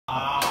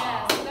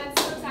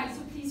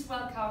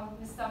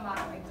come out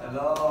of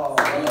MacDonald.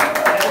 Hello.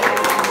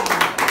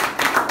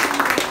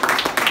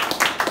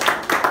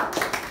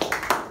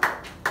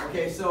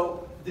 Okay,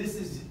 so this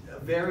is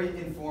very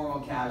informal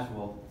and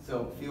casual,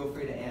 so feel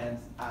free to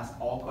ask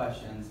all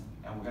questions,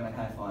 and we're going to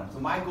have fun. So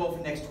my goal for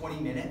the next 20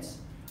 minutes,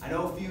 I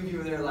know a few of you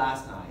were there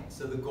last night,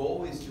 so the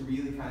goal is to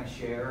really kind of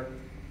share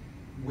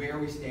where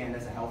we stand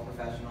as a health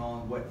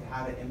professional and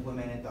how to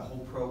implement it, the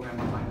whole program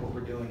behind what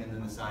we're doing, and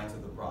then the science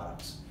of the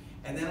products.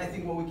 And then I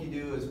think what we can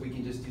do is we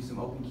can just do some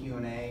open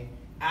Q&A,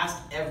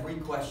 ask every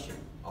question,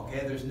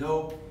 okay? There's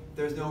no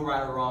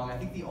right or wrong. I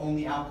think the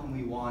only outcome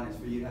we want is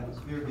for you to have a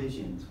clear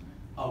vision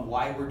of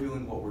why we're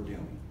doing what we're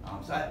doing.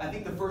 So I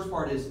think the first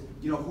part is,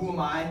 who am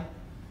I?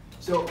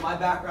 So my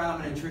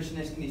background, I'm a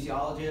nutritionist,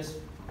 kinesiologist.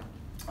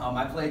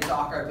 I played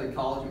soccer, I played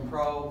college and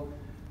pro.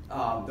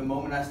 The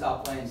moment I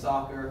stopped playing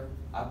soccer,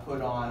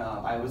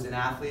 I was an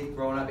athlete,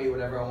 growing up, ate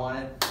whatever I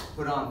wanted,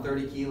 put on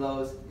 30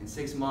 kilos in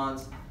 6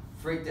 months,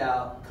 freaked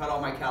out, cut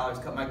all my calories,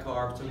 cut my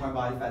carbs, took my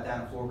body fat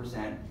down to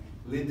 4%,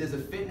 lived as a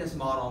fitness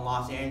model in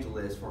Los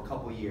Angeles for a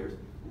couple years,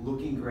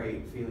 looking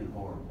great, feeling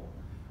horrible.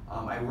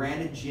 I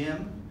ran a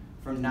gym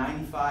from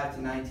 95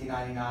 to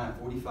 1999, I'm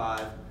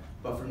 45,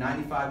 but from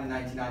 95 to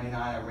 1999,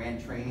 I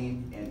ran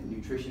training and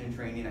nutrition and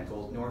training at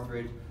Gold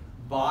Northridge,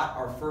 bought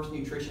our first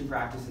nutrition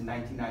practice in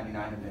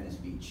 1999 in Venice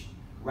Beach,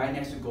 right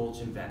next to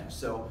Gulch in Venice.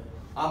 So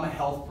I'm a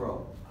health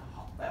pro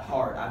at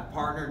heart. I've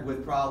partnered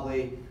with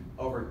probably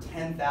over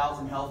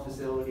 10,000 health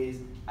facilities.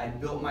 I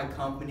built my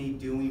company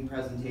doing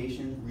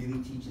presentations,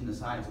 really teaching the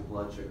science of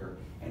blood sugar.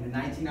 And in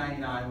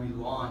 1999,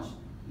 we launched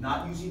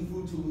not using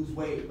food to lose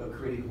weight, but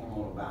creating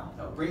hormonal balance.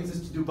 Now, it brings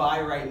us to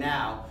Dubai right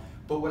now,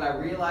 but what I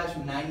realized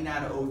from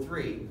 99 to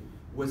 03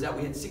 was that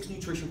we had 6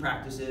 nutrition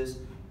practices,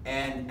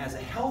 and as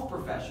a health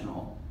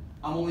professional,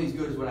 I'm only as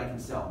good as what I can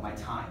sell, my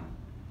time.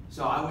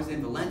 So I was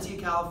in Valencia,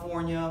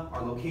 California.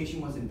 Our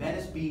location was in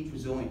Venice Beach, which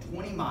was only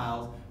 20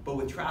 miles, but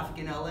with traffic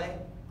in LA,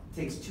 it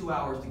takes 2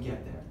 hours to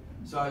get there.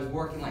 So I was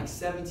working like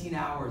 17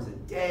 hours a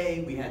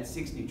day. We had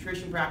 6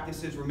 nutrition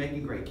practices. We're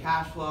making great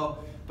cash flow,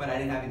 but I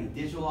didn't have any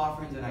digital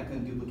offerings, and I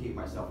couldn't duplicate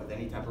myself with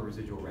any type of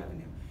residual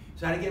revenue.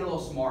 So I had to get a little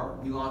smarter.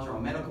 We launched our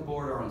own medical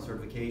board, our own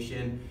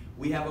certification.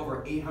 We have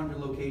over 800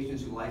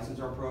 locations who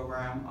license our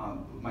program.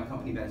 My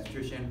company, Vets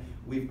Nutrition,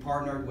 we've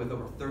partnered with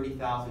over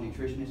 30,000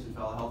 nutritionists and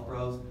fellow health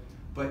pros.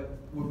 But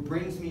what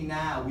brings me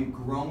now, we've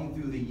grown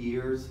through the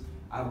years.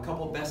 I have a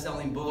couple of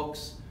best-selling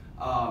books.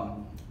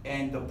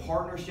 And the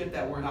partnership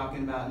that we're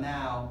talking about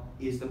now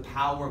is the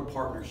power of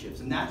partnerships.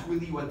 And that's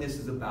really what this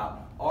is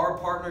about. Our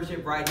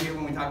partnership right here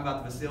when we talk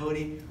about the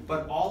facility,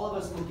 but all of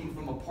us looking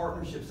from a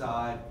partnership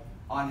side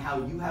on how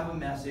you have a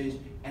message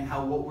and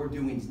how what we're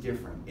doing is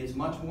different. It's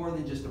much more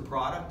than just a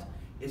product.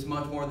 It's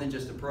much more than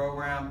just a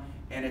program,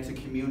 and it's a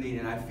community.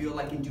 And I feel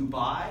like in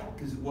Dubai,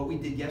 because what we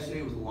did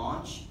yesterday was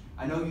launch.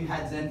 I know you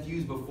had ZEN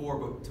Fuze before,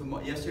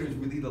 but yesterday was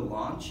really the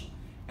launch.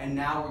 And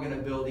now we're going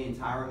to build the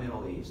entire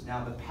Middle East.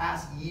 Now, the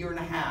past year and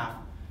a half,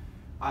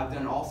 I've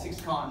done all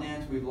 6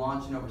 continents. We've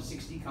launched in over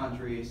 60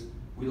 countries.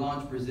 We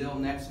launch Brazil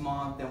next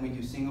month, then we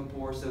do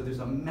Singapore. So there's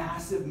a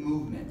massive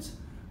movement.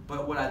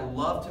 But what I'd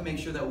love to make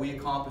sure that we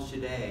accomplish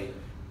today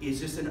is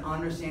just an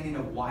understanding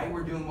of why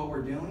we're doing what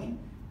we're doing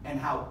and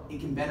how it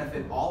can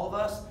benefit all of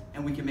us,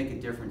 and we can make a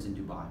difference in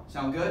Dubai.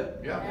 Sound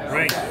good? Yeah.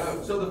 Great.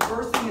 Okay. So the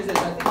first thing is that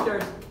I think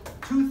there's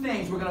 2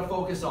 things we're going to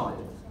focus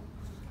on.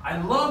 I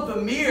love the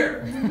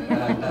mirror.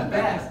 The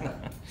best.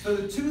 So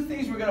the 2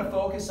 things we're going to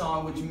focus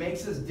on, which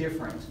makes us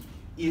different,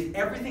 is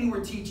everything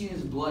we're teaching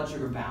is blood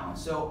sugar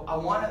balance. So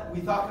we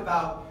talked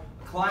about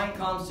a client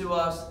comes to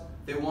us,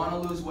 they want to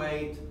lose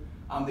weight,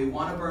 they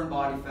want to burn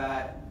body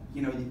fat.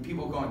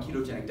 People go on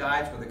ketogenic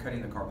diets where they're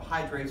cutting the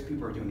carbohydrates.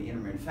 People are doing the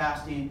intermittent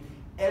fasting.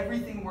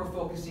 Everything we're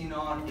focusing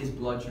on is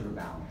blood sugar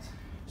balance.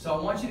 So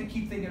I want you to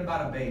keep thinking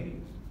about a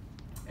baby.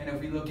 And if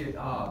we look at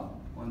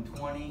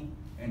 120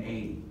 and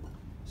 80.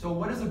 So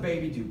what does a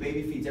baby do?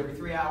 Baby feeds every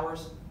 3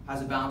 hours,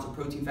 has a balance of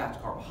protein, fats,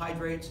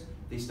 carbohydrates.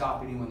 They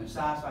stop eating when they're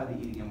satisfied,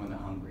 they eat again when they're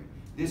hungry.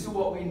 This is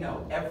what we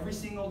know. Every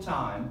single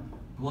time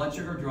blood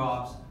sugar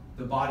drops,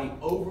 the body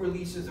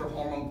over-releases their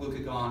hormone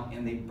glucagon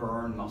and they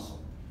burn muscle.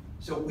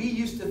 So we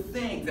used to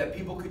think that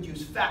people could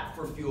use fat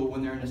for fuel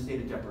when they're in a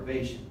state of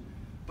deprivation.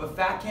 But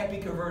fat can't be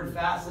converted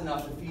fast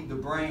enough to feed the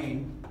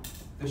brain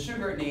the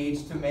sugar it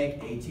needs to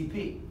make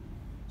ATP.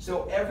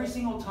 So every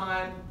single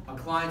time a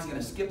client's going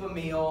to skip a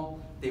meal,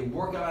 they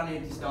work out on an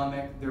empty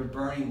stomach, they're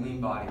burning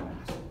lean body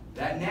mass.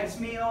 That next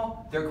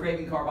meal, they're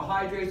craving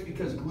carbohydrates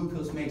because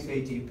glucose makes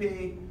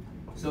ATP.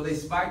 So they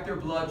spike their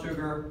blood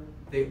sugar,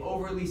 they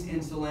over-release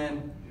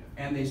insulin,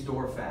 and they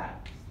store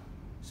fat.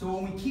 So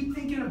when we keep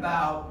thinking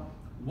about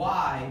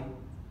why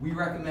we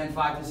recommend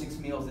 5 to 6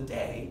 meals a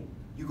day,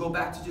 you go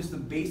back to just the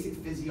basic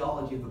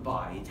physiology of the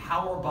body. It's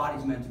how our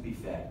body's meant to be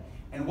fed.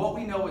 And what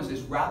we know is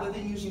this: rather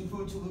than using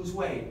food to lose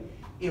weight,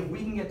 if we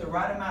can get the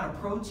right amount of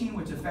protein,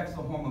 which affects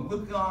the hormone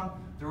glucagon,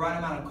 the right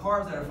amount of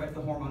carbs that affect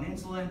the hormone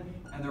insulin,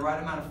 and the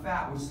right amount of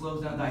fat, which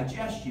slows down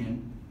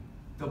digestion,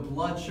 the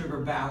blood sugar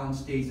balance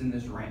stays in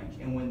this range.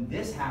 And when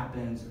this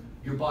happens,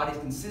 your body's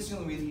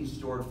consistently releasing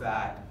stored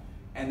fat,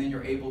 and then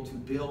you're able to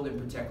build and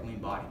protect lean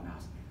body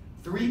mass.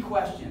 3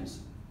 questions,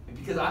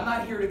 because I'm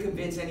not here to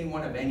convince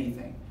anyone of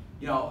anything.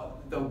 You know,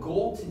 the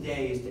goal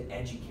today is to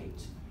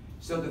educate.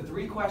 So the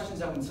 3 questions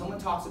that when someone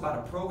talks about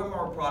a program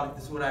or a product,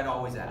 this is what I'd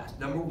always ask.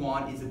 Number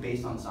 1, is it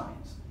based on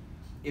science?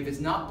 If it's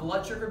not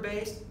blood sugar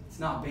based, it's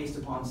not based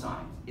upon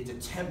science. It's a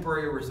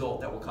temporary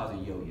result that will cause a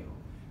yo-yo.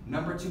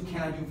 Number 2,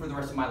 can I do for the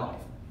rest of my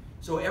life?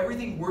 So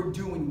everything we're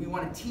doing, we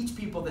want to teach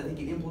people that they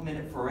can implement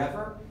it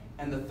forever.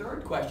 And the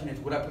 3rd question is,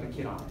 would I put a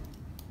kid on it?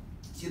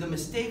 See, the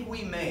mistake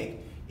we make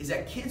is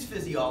that kids'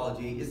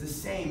 physiology is the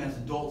same as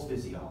adults'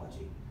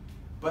 physiology.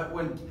 But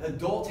when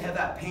adults have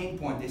that pain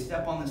point, they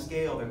step on the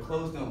scale, their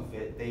clothes don't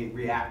fit, they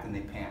react and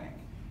they panic.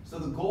 So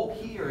the goal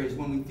here is,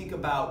 when we think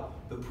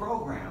about the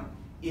program,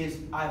 is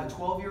I have a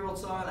 12-year-old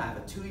son, I have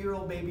a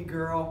 2-year-old baby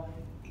girl.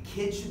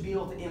 Kids should be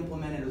able to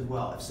implement it as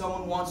well. If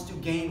someone wants to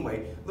gain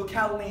weight, look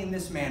how lean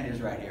this man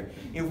is right here.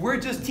 If we're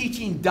just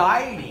teaching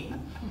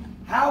dieting,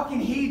 how can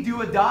he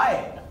do a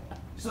diet?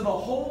 So the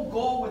whole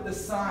goal with the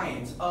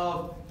science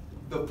of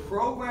the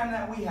program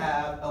that we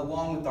have,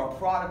 along with our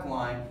product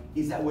line,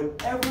 is that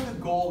whatever the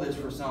goal is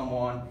for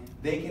someone,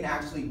 they can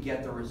actually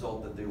get the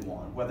result that they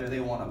want. Whether they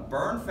want to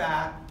burn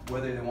fat,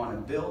 whether they want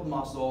to build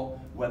muscle,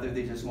 whether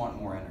they just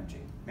want more energy.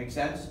 Make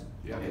sense?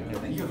 Yeah.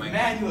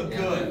 Man, you look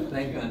good.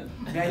 Thank you.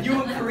 Man,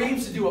 you and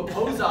Kareem should do a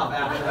pose-off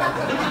after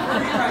that. Look at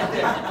Kareem right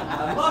there.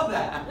 I love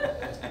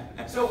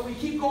that. So we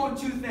keep going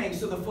 2 things.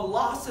 So the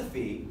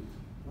philosophy,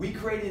 we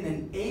created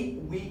an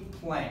 8-week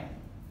plan.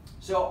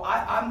 So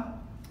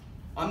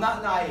I'm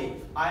not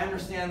naive. I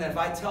understand that if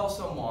I tell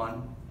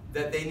someone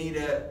that they need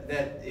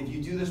that if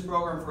you do this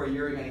program for a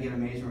year, you're going to get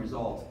amazing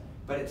results,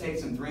 but it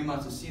takes them 3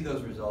 months to see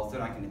those results, they're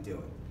not going to do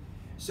it.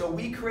 So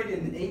we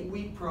created an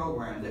 8-week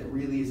program that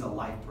really is a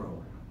life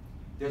program.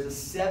 There's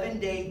a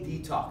 7-day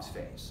detox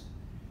phase.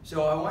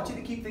 So I want you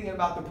to keep thinking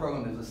about the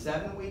program. There's a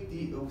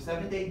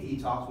 7-day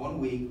detox, 1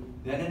 week,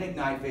 then an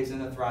ignite phase,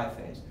 and a thrive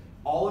phase.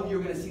 All of you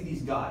are going to see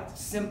these guides.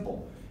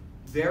 Simple,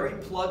 very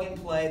plug and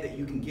play that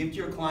you can give to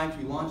your clients.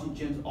 We launch in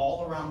gyms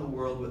all around the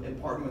world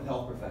and partner with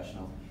health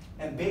professionals.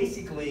 And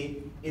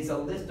basically, it's a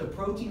list of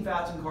protein,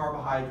 fats, and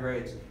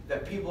carbohydrates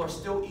that people are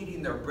still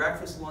eating their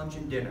breakfast, lunch,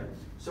 and dinner.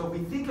 So if we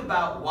think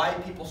about why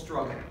people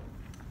struggle,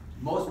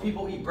 most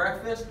people eat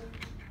breakfast,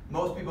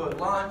 most people eat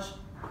lunch,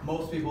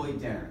 most people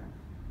eat dinner.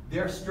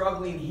 They're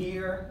struggling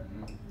here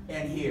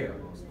and here.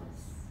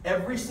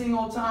 Every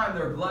single time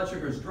their blood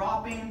sugar is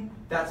dropping,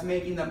 that's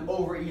making them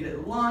overeat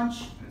at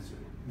lunch.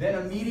 Then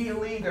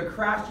immediately they're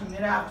crashing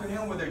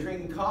mid-afternoon where they're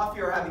drinking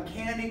coffee or having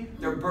candy.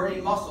 They're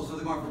burning muscle. So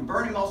they're going from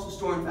burning muscle,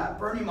 storing fat,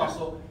 burning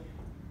muscle,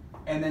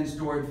 and then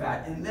storing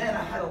fat. And then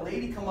I had a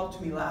lady come up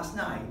to me last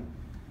night,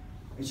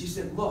 and she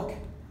said, look,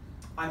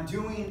 I'm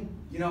doing,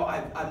 you know,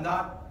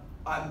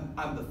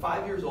 I'm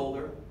 5 years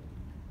older.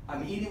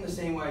 I'm eating the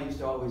same way I used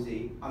to always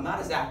eat. I'm not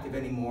as active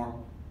anymore,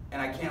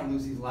 and I can't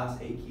lose these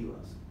last 8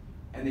 kilos.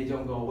 And they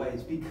don't go away.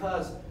 It's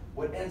because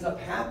what ends up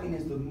happening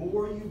is the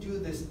more you do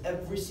this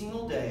every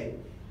single day,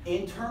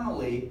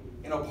 internally,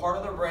 in a part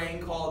of the brain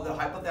called the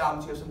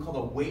hypothalamus, you have something called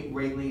a weight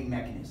regulating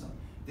mechanism.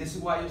 This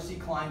is why you'll see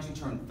clients who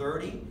turn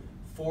 30,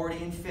 40,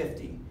 and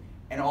 50,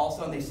 and all of a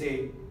sudden they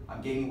say,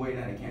 I'm gaining weight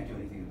and I can't do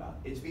anything about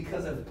it. It's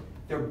because of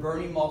they're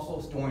burning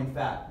muscle, storing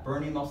fat,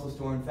 burning muscle,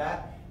 storing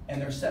fat,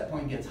 and their set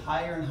point gets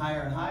higher and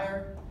higher and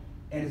higher,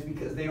 and it's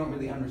because they don't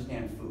really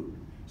understand food.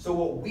 So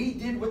what we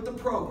did with the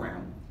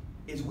program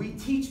is we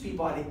teach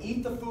people how to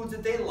eat the foods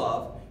that they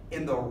love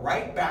in the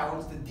right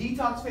balance. The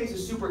detox phase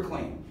is super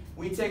clean.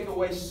 We take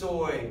away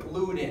soy,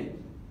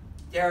 gluten,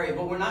 dairy,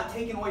 but we're not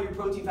taking away your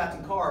protein, fats,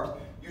 and carbs.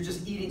 You're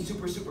just eating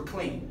super, super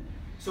clean.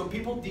 So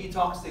people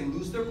detox, they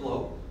lose their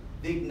bloat.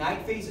 The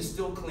ignite phase is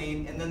still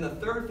clean, and then the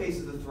 3rd phase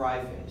is the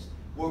thrive phase,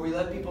 where we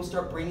let people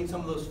start bringing some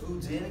of those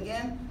foods in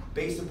again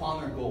based upon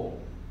their goal.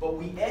 But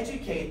we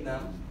educate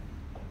them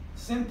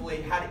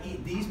simply how to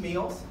eat these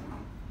meals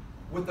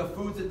with the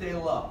foods that they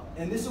love.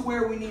 And this is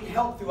where we need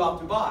help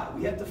throughout Dubai.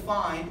 We have to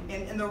find,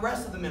 in the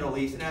rest of the Middle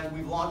East, and as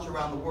we've launched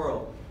around the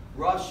world,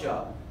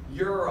 Russia,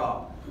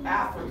 Europe,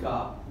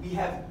 Africa,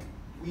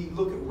 we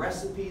look at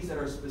recipes that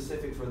are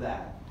specific for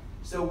that.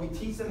 So we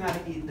teach them how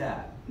to eat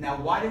that. Now,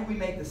 why did we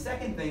make, the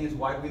second thing is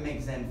why did we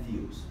make ZEN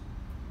Fuze?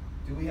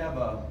 Do we have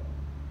a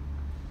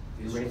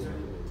eraser?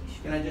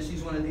 Can I just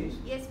use one of these?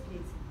 Yes,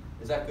 please.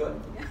 Is that good?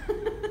 Yeah.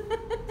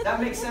 Does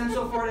that make sense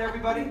so far to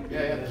everybody?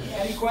 Yeah.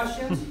 Any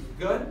questions?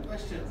 Good?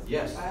 Questions?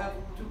 Yes. I have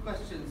 2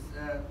 questions.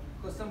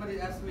 Because somebody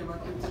asked me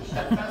about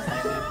intermittent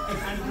fasting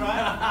and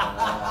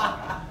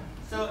dry.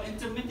 So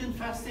intermittent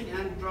fasting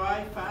and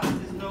dry fast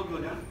is no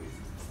good, huh?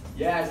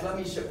 Yes, let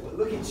me show.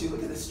 Look at you.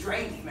 Look at the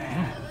strength,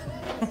 man.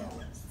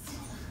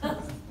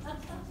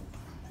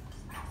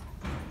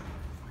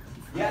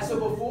 Yeah, so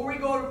before we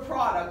go to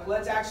product,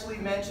 let's actually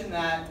mention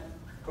that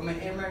from an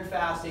intermittent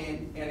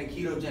fasting and a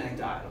ketogenic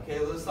diet. Okay,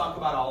 let's talk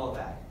about all of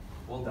that.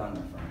 Well done, my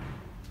friend.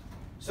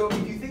 So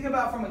if you think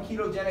about from a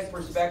ketogenic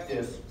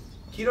perspective,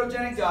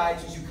 ketogenic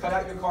diets is you cut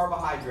out your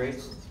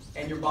carbohydrates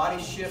and your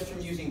body shifts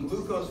from using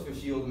glucose for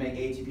fuel to make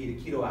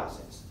ATP to keto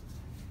acids.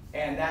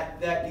 And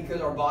that because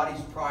our body's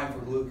primed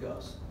for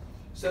glucose.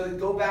 So to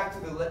go back to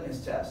the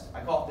litmus test,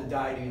 I call it the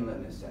dieting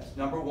litmus test.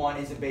 Number one,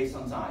 is it based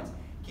on science?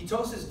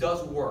 Ketosis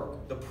does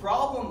work. The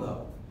problem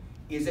though,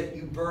 is that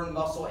you burn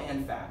muscle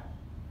and fat.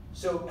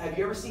 So have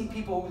you ever seen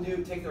people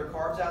who take their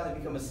carbs out and they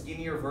become a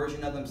skinnier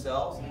version of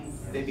themselves? Yes.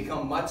 They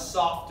become much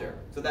softer.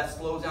 So that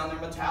slows down their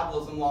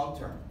metabolism long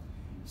term.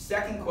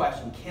 Second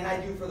question, can I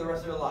do it for the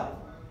rest of their life?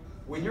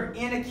 When you're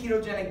in a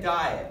ketogenic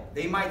diet,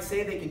 they might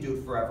say they can do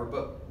it forever,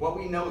 but what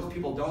we know is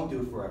people don't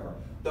do it forever.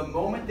 The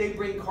moment they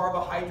bring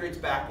carbohydrates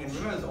back in,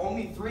 remember there's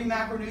only 3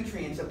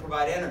 macronutrients that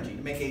provide energy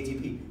to make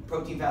ATP,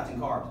 protein, fats,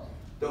 and carbs.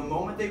 The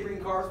moment they bring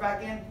carbs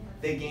back in,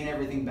 they gain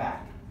everything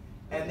back.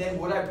 And then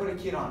would I put a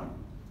kid on it?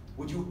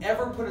 Would you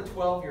ever put a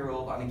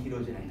 12-year-old on a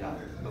ketogenic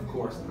diet? Of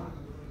course not.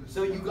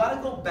 So you got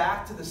to go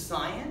back to the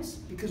science,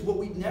 because what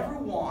we never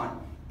want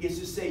is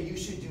to say you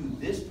should do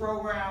this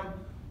program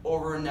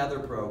over another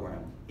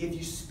program. If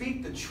you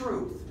speak the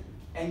truth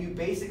and you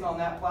base it on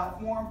that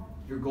platform,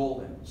 you're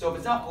golden. So if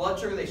it's not blood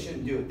sugar, they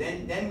shouldn't do it.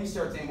 Then we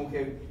start saying,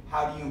 okay,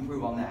 how do you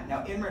improve on that?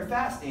 Now, intermittent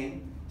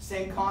fasting,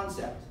 same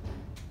concept.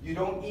 You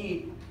don't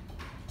eat.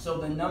 So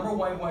the number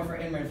one point for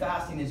intermittent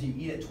fasting is you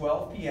eat at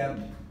 12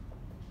 p.m.,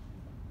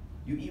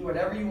 you eat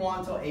whatever you want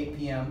until 8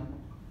 p.m.,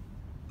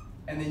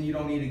 and then you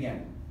don't eat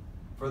again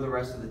for the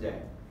rest of the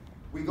day.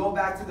 We go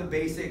back to the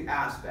basic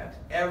aspect.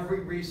 Every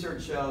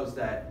research shows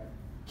that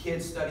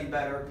kids study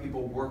better,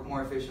 people work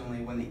more efficiently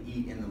when they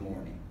eat in the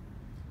morning.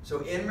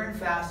 So intermittent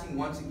fasting,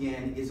 once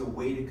again, is a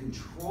way to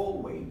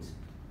control weight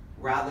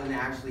rather than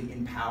actually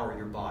empower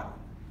your body.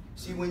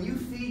 See, when you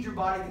feed your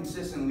body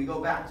consistently, we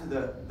go back to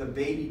the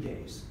baby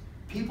days.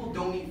 People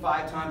don't eat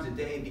 5 times a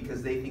day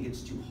because they think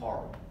it's too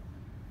hard.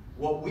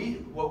 What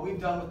we've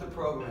done with the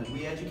program is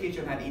we educate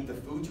you on how to eat the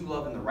food you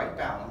love in the right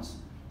balance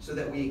so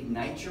that we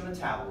ignite your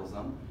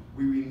metabolism,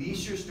 we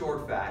release your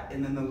stored fat,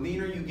 and then the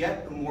leaner you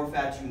get, the more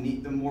fat you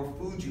need, the more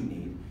food you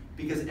need,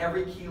 because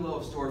every kilo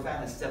of stored fat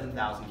has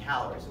 7,000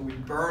 calories. So we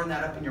burn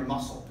that up in your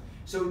muscle.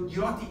 So you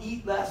don't have to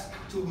eat less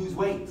to lose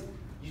weight.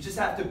 You just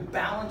have to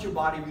balance your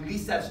body,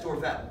 release that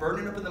stored fat, burn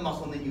it up in the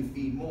muscle, and then you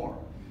feed more.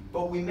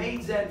 But we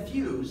made ZEN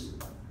Fuze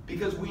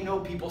because we know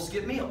people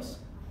skip meals.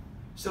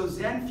 So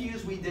ZEN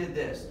Fuze, we did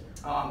this.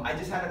 I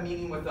just had a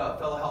meeting with a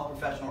fellow health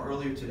professional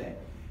earlier today.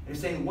 And they're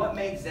saying, what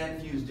makes ZEN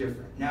Fuze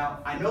different? Now,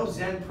 I know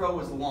ZEN Pro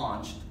was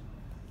launched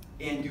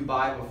in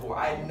Dubai before.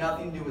 I had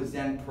nothing to do with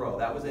ZEN Pro.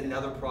 That was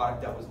another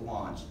product that was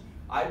launched.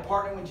 I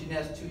partnered with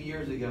Jeunesse 2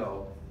 years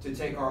ago to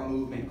take our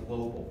movement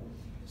global.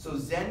 So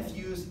ZEN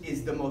Fuze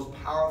is the most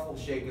powerful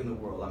shake in the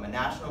world. I'm a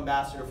national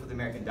ambassador for the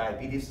American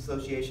Diabetes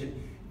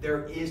Association.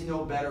 There is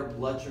no better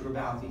blood sugar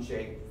balancing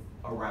shake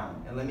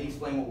around. And let me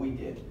explain what we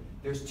did.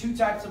 There's 2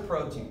 types of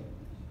protein.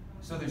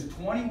 So there's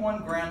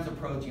 21 grams of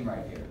protein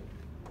right here.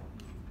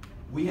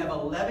 We have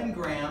 11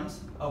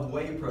 grams of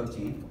whey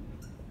protein,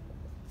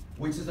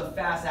 which is a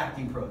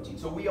fast-acting protein.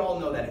 So we all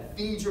know that it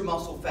feeds your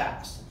muscle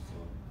fast.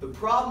 The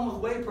problem with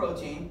whey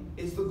protein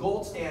is the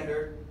gold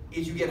standard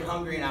is you get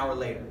hungry an hour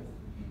later.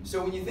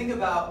 So when you think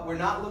about, we're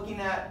not looking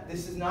at,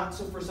 this is not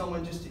so for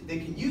someone just, they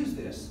can use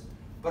this,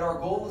 but our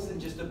goal isn't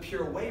just a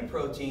pure whey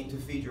protein to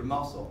feed your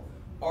muscle.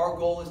 Our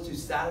goal is to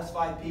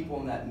satisfy people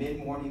in that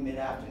mid-morning,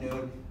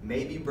 mid-afternoon,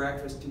 maybe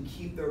breakfast, to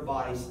keep their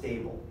body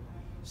stable.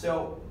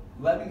 So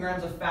 11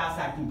 grams of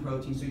fast-acting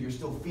protein, so you're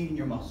still feeding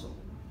your muscle.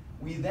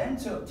 We then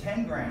took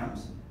 10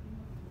 grams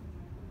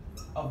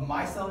of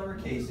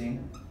micellar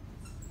casing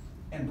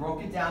and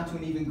broke it down to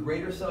an even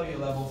greater cellular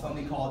level,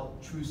 something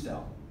called True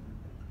Cell.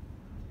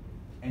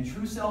 And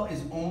True Cell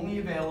is only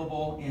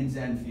available in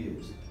ZEN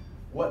Fuze.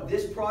 What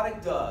this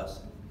product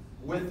does,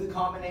 with the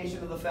combination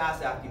of the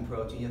fast-acting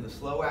protein, you have the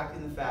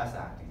slow-acting and the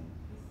fast-acting,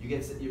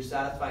 you're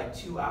satisfied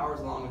 2 hours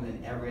longer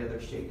than every other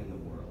shake in the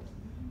world.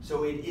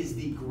 So it is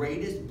the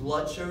greatest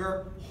blood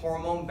sugar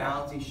hormone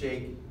balancing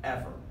shake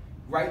ever.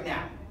 Right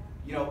now,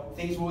 you know,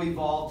 things will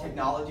evolve,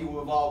 technology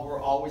will evolve, we're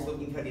always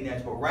looking cutting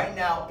edge, but right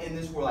now in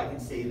this world I can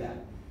say that.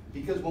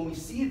 Because when we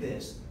see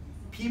this,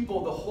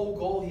 people, the whole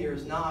goal here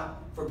is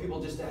not for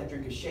people just to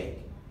drink a shake.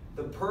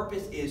 The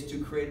purpose is to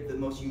create the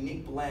most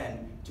unique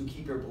blend to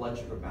keep your blood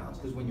sugar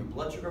balanced. Because when your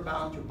blood sugar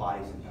balanced, your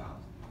body's in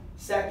balance.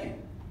 Second,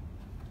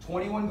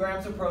 21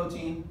 grams of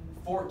protein,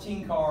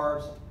 14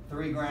 carbs,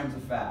 3 grams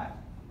of fat.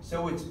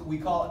 So we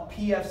call it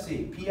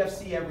PFC.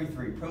 PFC every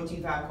 3.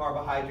 Protein, fat,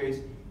 carbohydrates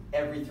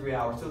every 3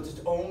 hours. So it's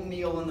its own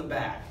meal in the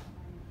bag.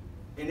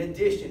 In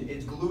addition,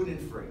 it's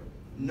gluten-free.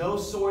 No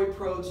soy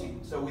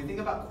protein. So we think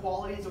about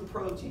qualities of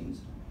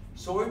proteins.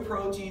 Soy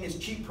protein is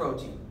cheap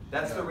protein.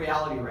 That's the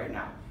reality right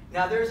now.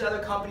 Now there's other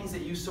companies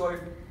that use soy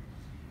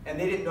and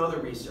they didn't know the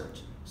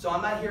research. So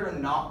I'm not here to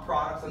knock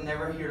products, I'm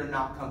never here to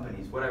knock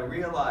companies. What I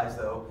realize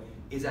though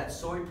is that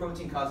soy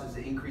protein causes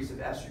the increase of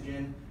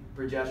estrogen,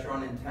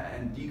 progesterone,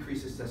 and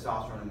decreases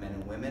testosterone in men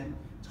and women.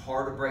 It's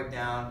hard to break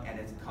down and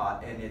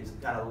it's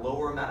got a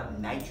lower amount of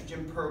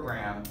nitrogen per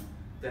gram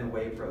than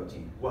whey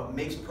protein. What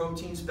makes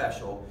protein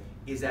special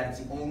is that it's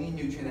the only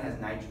nutrient that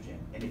has nitrogen.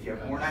 And if you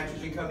have more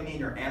nitrogen coming in,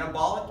 you're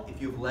anabolic. If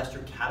you have less,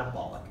 you're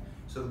catabolic.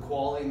 So the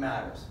quality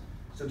matters.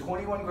 So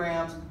 21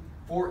 grams,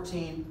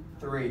 14,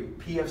 3,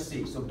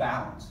 PFC, so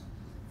balance.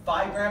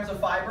 5 grams of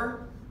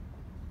fiber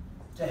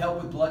to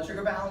help with blood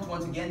sugar balance.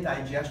 Once again,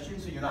 digestion,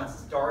 so you're not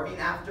starving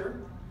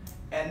after.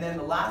 And then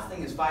the last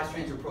thing is 5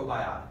 strains of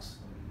probiotics.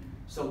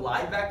 So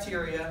live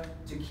bacteria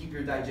to keep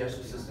your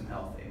digestive system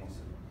healthy.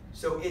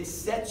 So it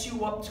sets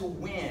you up to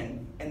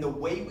win, and the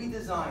way we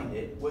designed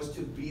it was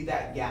to be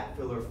that gap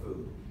filler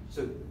food.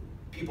 So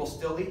people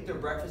still eat their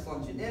breakfast,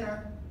 lunch, and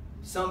dinner.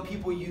 Some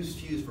people use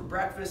Fuze for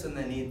breakfast and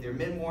then eat their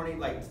mid-morning.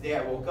 Like today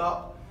I woke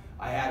up,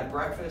 I had a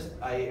breakfast,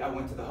 I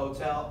went to the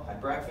hotel, had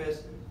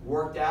breakfast,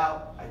 worked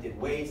out, I did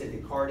weights, I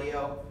did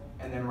cardio,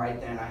 and then right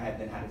then I had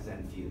a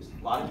ZEN Fuze.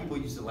 A lot of people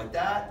use it like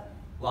that.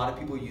 A lot of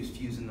people use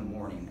Fuze in the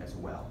morning as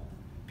well.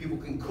 People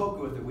can cook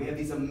with it. We have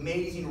these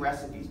amazing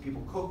recipes.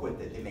 People cook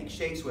with it. They make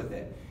shakes with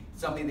it.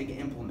 It's something they can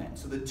implement.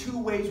 So the 2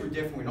 ways were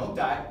different. We don't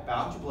diet,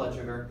 balance your blood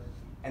sugar,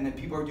 and then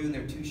people are doing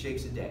their 2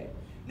 shakes a day.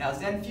 Now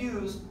ZEN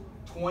Fuze,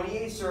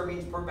 28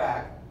 servings per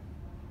bag.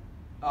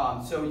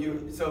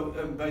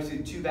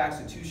 Basically 2 bags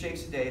of 2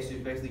 shakes a day. So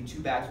basically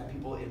 2 bags for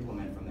people to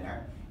implement from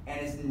there.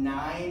 And it's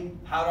 9.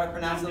 How do I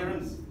pronounce it?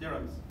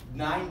 Dirhams.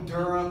 9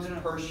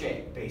 dirhams per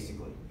shake,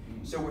 basically.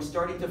 So we're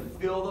starting to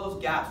fill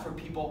those gaps for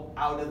people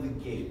out of the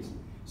gate.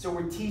 So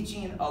we're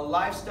teaching a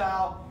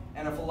lifestyle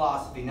and a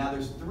philosophy. Now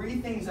there's 3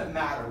 things that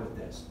matter with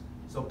this.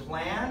 So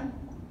plan,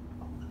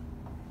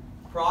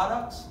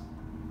 products,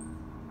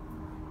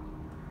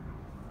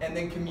 and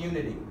then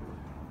community.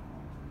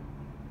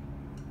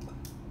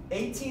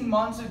 18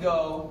 months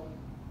ago,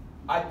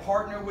 I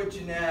partnered with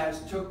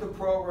Janez, took the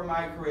program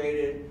I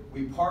created,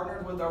 we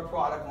partnered with our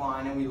product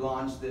line, and we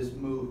launched this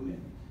movement.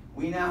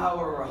 We now have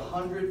over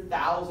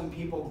 100,000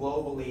 people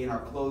globally in our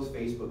closed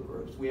Facebook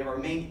groups. We have our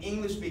main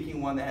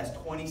English-speaking one that has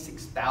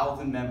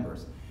 26,000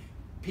 members.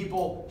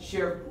 People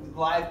share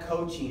live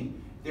coaching.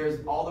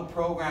 There's all the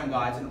program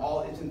guides, and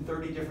it's in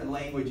 30 different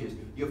languages.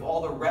 You have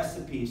all the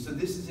recipes, so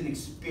this is an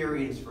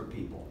experience for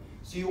people.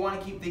 So you want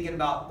to keep thinking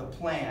about the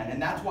plan,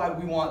 and that's why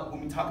we want,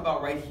 when we talk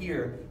about right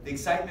here, the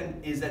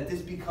excitement is that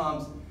this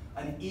becomes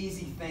an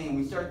easy thing.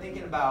 We start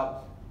thinking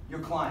about your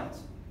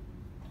clients.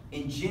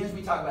 In gyms,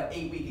 we talk about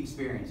 8-week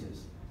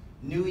experiences.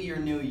 New year,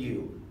 new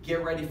you.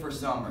 Get ready for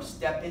summer.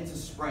 Step into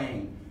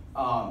spring.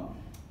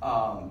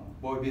 Survive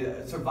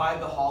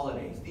the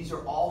holidays. These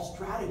are all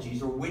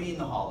strategies, or winning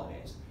the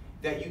holidays,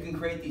 that you can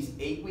create these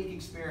 8-week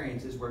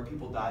experiences where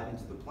people dive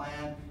into the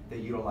plan, they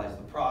utilize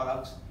the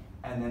products,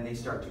 and then they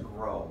start to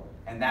grow.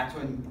 And that's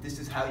when, this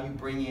is how you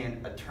bring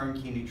in a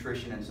turnkey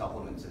nutrition and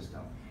supplement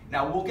system.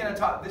 Now we're not going to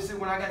talk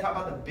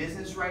about the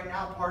business right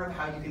now, part of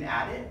how you can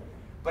add it.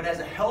 But as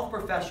a health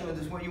professional,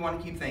 this is what you want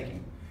to keep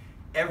thinking.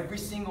 Every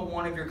single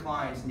one of your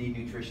clients need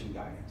nutrition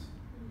guidance.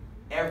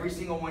 Every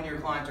single one of your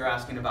clients are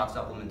asking about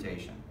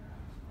supplementation.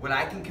 What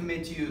I can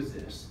commit to you is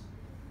this.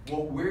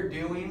 What we're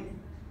doing,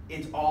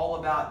 it's all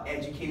about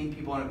educating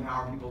people and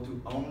empowering people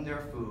to own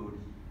their food,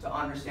 to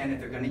understand if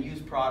they're going to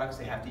use products,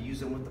 they have to use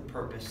them with the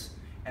purpose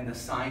and the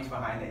science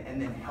behind it, and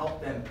then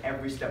help them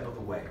every step of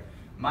the way.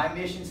 My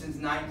mission since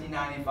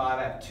 1995,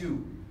 I have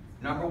 2.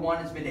 Number 1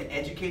 has been to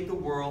educate the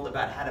world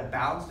about how to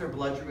balance their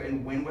blood sugar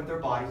and win with their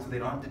body so they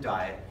don't have to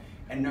diet.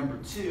 And number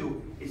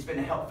 2, it's been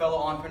to help fellow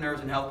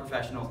entrepreneurs and health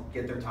professionals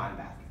get their time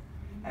back.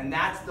 And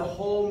that's the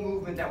whole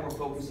movement that we're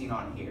focusing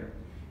on here.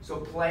 So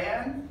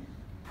plan,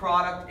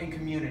 product, and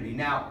community.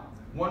 Now,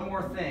 one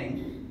more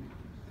thing.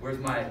 Where's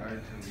my,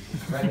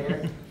 right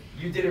here?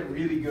 You did it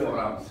really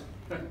good.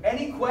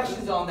 Any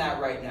questions on that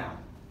right now?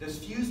 Does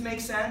Fuze make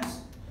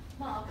sense?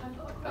 Mark, I've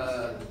got a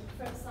question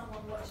from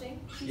someone watching.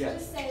 She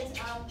just said,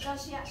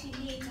 does she actually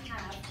need to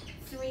have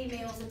 3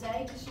 meals a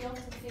day? Because she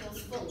often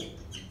feels full.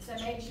 So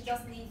maybe she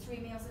doesn't need 3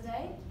 meals a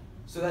day?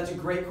 So that's a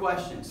great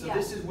question. So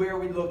this is where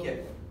we look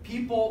at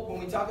people,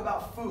 when we talk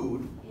about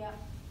food,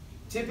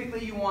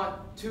 typically you want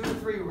 2 to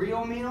 3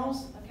 real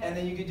meals, and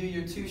then you can do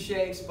your 2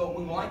 shakes, but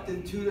we like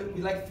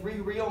we like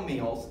 3 real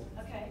meals.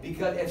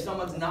 Because if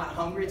someone's not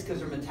hungry, it's because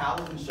their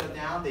metabolism shut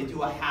down. They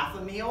do a half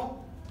a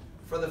meal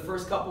for the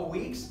first couple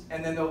weeks,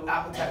 and then the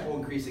appetite will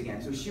increase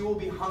again. So she will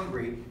be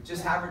hungry.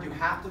 Just have her do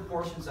half the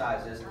portion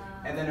sizes,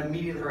 and then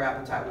immediately her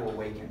appetite will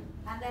awaken.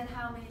 And then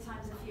how many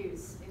times a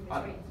Fuze in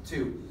between?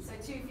 2.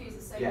 So 2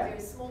 Fuses. So you do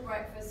a small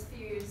breakfast,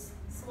 Fuze,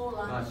 small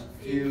lunch,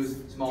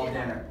 Fuze, small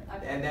dinner.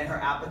 And then her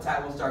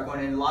appetite will start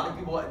going in. A lot of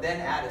people then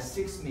add a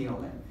 6th meal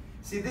in.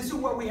 See, this is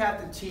what we have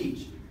to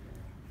teach.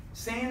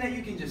 Saying that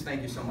you can just,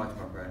 thank you so much,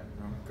 my friend.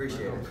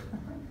 Appreciate it.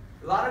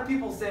 A lot of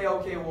people say,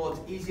 okay, well,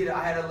 it's easy to,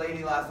 I had a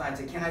lady last night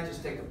say, can I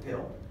just take a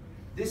pill?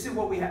 This is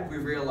what we've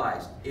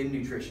realized in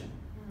nutrition.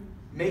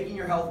 Making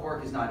your health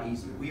work is not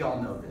easy. We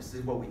all know this. This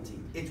is what we teach.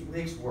 It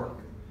takes work.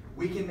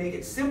 We can make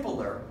it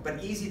simpler,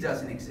 but easy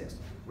doesn't exist.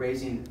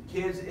 Raising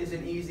kids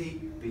isn't easy.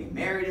 Being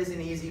married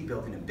isn't easy.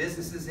 Building a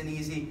business isn't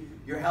easy.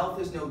 Your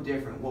health is no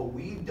different. What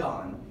we've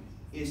done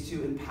is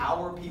to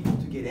empower people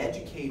to get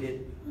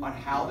educated on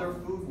how their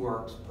food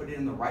works, put it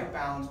in the right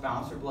balance,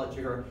 balance their blood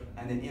sugar,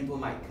 and then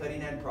implement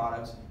cutting-edge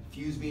products,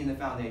 Fuze being the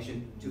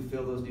foundation, to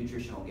fill those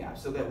nutritional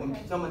gaps. So that when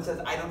someone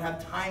says, I don't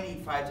have time to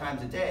eat 5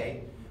 times a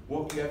day,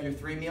 well, you have your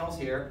 3 meals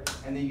here,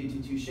 and then you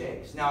do 2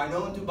 shakes. Now, I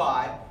know in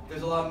Dubai,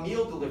 there's a lot of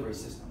meal delivery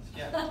systems.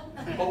 Yeah.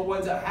 But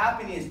what's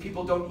happening is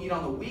people don't eat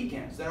on the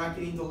weekends. They're not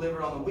getting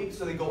delivered on the week,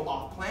 so they go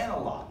off plan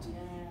a lot.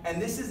 Yeah.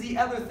 And this is the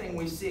other thing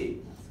we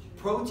see.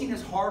 Protein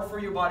is hard for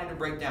your body to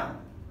break down.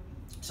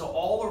 So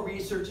all the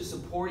research is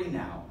supporting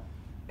now.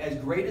 As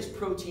great as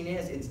protein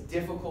is, it's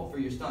difficult for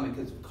your stomach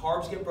because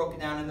carbs get broken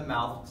down in the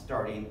mouth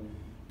starting,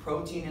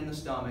 protein in the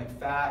stomach,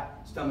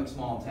 fat, stomach,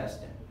 small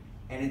intestine.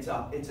 And it's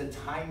a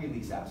time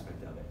release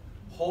aspect of it.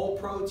 Whole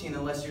protein,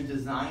 unless you're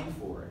designed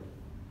for it,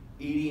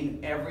 eating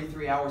every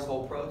 3 hours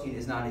whole protein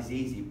is not as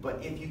easy.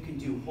 But if you can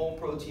do whole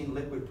protein,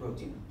 liquid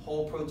protein,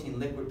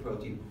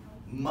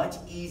 much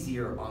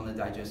easier on the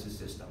digestive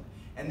system.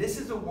 And this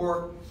is a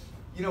work,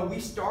 you know, we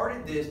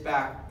started this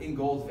back in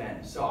Gold's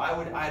Venice. So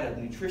I had a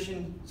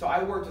nutrition, so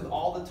I worked with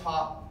all the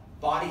top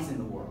bodies in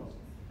the world.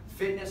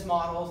 Fitness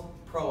models,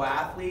 pro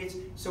athletes.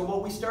 So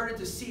what we started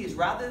to see is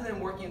rather than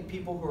working with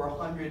people who are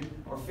 100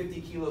 or 50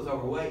 kilos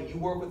overweight, you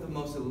work with the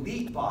most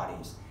elite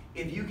bodies.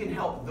 If you can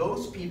help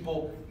those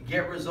people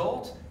get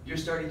results, you're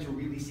starting to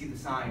really see the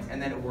signs,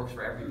 and then it works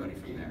for everybody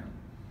from there.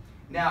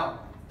 Now,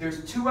 there's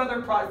three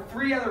other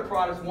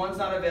products, one's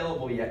not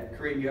available yet.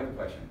 Kareem, you have a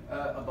question?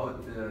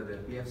 About the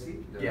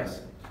PFC?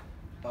 Yes.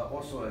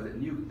 Also, the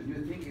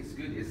new thing is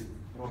good is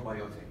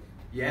probiotic.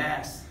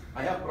 Yes.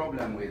 I have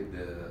problem with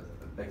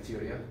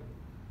bacteria,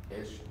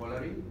 H.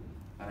 pylori,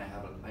 and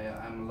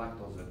I'm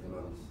lactose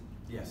intolerant.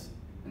 Yes.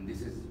 And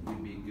this will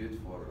be good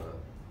for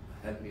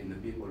helping the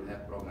people who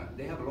have problem.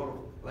 They have a lot of,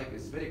 like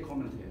it's very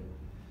common here.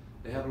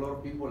 They have a lot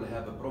of people who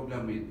have a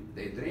problem with,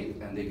 they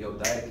drink and they go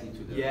directly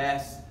to the...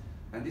 Yes.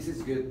 And this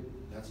is good.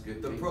 That's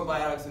good. The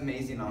probiotic's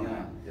amazing on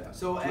that. Yeah.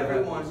 So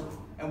everyone,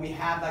 and we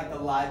have like the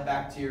live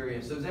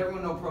bacteria. So does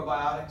everyone know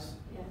probiotics?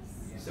 Yes.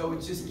 So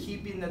it's just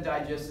keeping the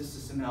digestive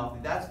system healthy.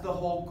 That's the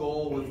whole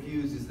goal with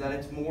Fuze, is that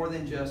it's more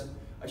than just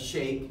a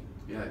shake.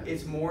 Yeah.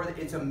 It's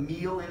a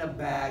meal in a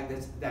bag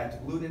that's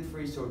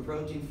gluten-free, so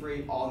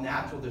protein-free, all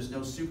natural. There's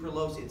no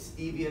sucralose, it's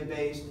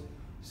stevia-based.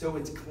 So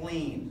it's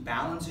clean,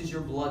 balances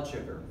your blood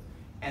sugar.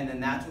 And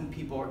then that's when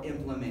people are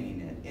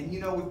implementing it. And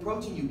you know, with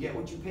protein, you get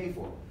what you pay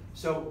for.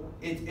 So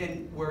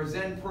where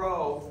ZEN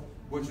Pro,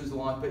 which was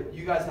launched, but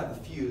you guys have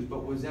the Fuze,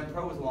 but when ZEN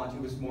Pro was launched,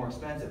 it was more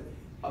expensive.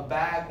 A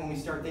bag, when we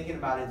start thinking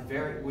about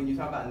it, when you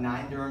talk about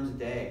 9 dirhams a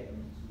day,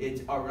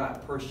 it's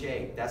per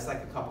shake. That's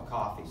like a cup of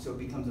coffee. So it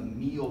becomes a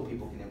meal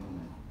people can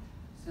implement.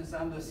 Since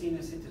I'm the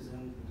senior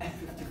citizen,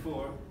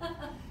 54,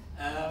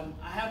 I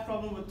have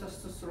problem with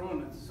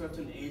testosterone at a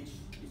certain age.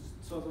 It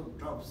sort of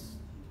drops.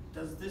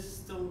 Does this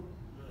still,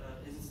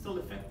 is it still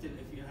effective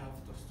if you have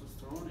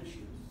testosterone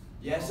issues?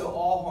 Yeah, so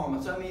all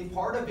hormones. I mean,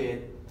 part of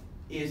it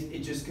is,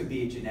 it just could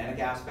be a genetic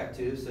aspect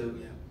too. So,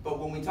 Yeah. But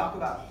when we talk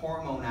about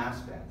hormone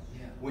aspect,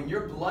 Yeah. when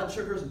your blood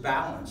sugar is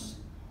balanced,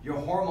 your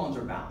hormones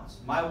are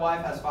balanced. My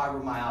wife has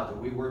fibromyalgia.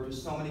 We worked with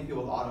so many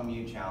people with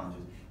autoimmune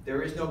challenges.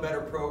 There is no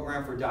better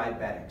program for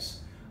diabetics.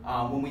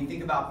 When we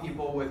think about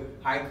people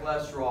with high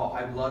cholesterol,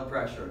 high blood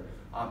pressure,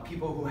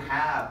 people who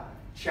have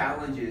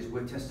challenges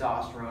with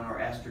testosterone or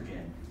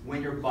estrogen,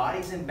 when your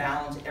body's in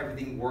balance,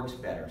 everything works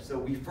better. So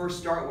we first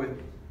start with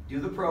do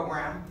the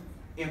program,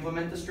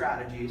 implement the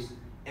strategies,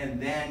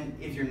 and then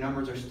if your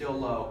numbers are still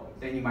low,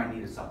 then you might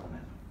need a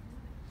supplement.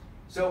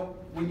 So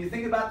when you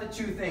think about the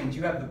two things,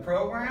 you have the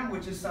program,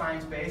 which is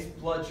science-based,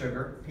 blood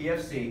sugar,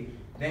 PFC,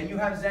 then you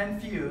have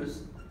ZEN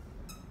Fuze,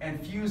 and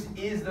Fuze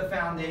is the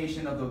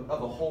foundation of the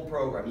whole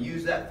program.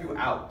 Use that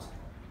throughout.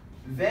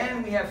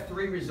 Then we have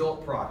 3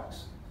 result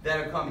products that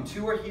are coming.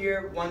 2 are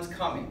here, 1's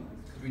coming.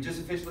 We just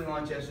officially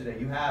launched yesterday.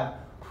 You have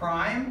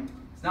Prime,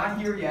 it's not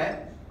here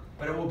yet,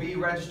 but it will be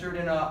registered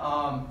in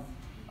a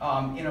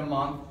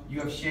month. You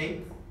have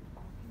Shape,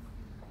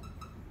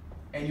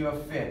 and you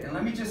have Fit. And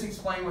let me just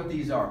explain what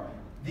these are.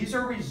 These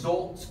are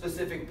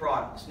result-specific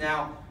products.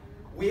 Now,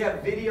 we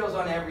have videos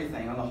on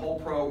everything, on the whole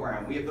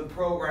program. We have the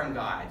program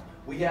guide.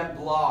 We have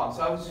blogs.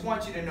 So I just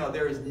want you to know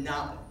there is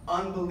not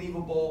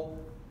unbelievable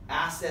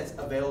assets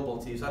available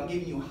to you. So I'm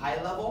giving you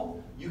high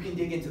level. You can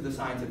dig into the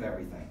science of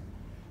everything.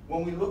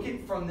 When we look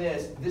at from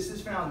this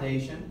is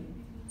foundation.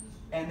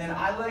 And then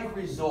I like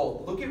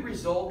result. Look at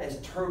result as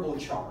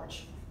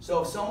turbocharge.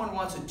 So if someone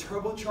wants to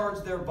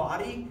turbocharge their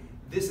body,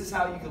 this is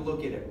how you can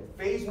look at it.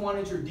 Phase 1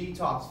 is your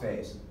detox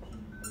phase.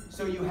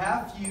 So you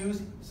have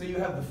Fuze, so you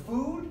have the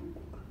food,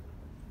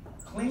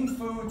 clean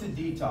food to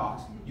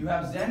detox. You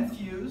have ZEN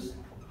Fuze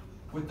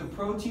with the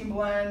protein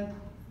blend,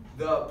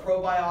 the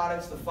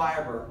probiotics, the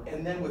fiber,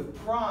 and then with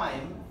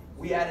Prime,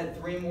 we added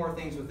 3 more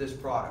things with this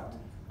product.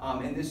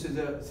 And this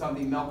is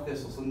something milk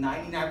thistle. So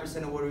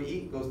 99% of what we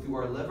eat goes through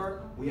our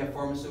liver. We have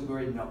pharmaceutical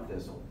grade milk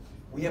thistle.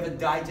 We have a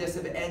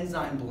digestive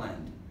enzyme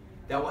blend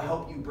that will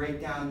help you break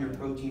down your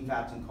protein,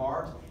 fats, and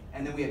carbs.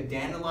 And then we have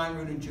dandelion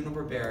root and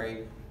juniper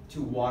berry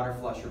to water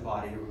flush your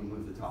body to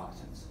remove the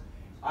toxins.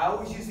 I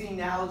always use the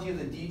analogy of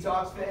the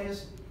detox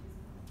phase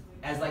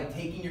as like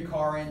taking your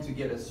car in to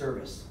get a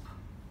service.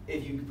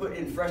 If you put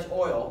in fresh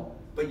oil,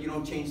 but you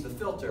don't change the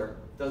filter,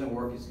 it doesn't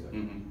work as good.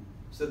 Mm-hmm.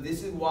 So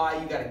this is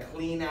why you got to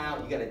clean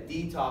out, you got to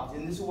detox,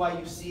 and this is why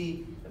you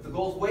see, if the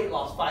goal is weight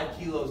loss, 5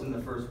 kilos in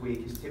the first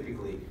week is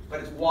typically, but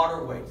it's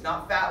water weight, it's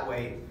not fat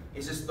weight,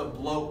 It's just the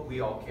bloat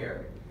we all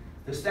carry.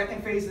 The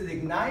second phase is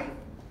Ignite.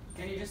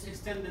 Can you just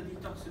extend the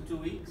detox to 2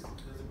 weeks?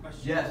 There's a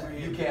question. Yes,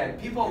 you can.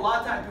 People, a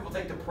lot of times people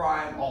take the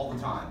Prime all the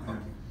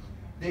time.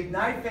 The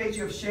Ignite phase,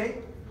 you have shape,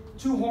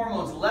 2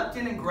 hormones,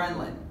 leptin and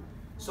ghrelin.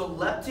 So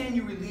leptin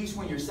you release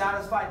when you're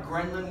satisfied,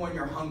 ghrelin when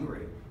you're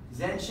hungry.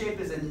 Zen Shape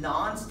is a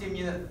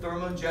non-stimulant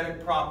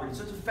thermogenic property,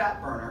 so it's a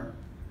fat burner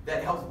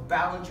that helps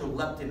balance your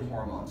leptin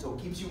hormone. So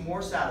it keeps you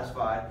more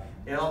satisfied.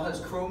 It all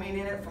has chromium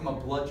in it from a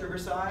blood sugar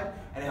side,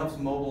 and it helps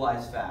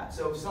mobilize fat.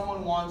 So if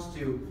someone wants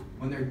to,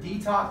 when they're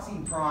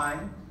detoxing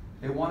Prime,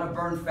 they want to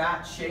burn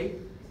fat, shape,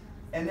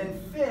 and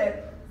then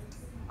Fit.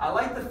 I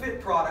like the Fit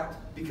product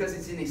because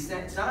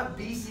it's not a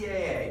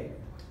BCAA.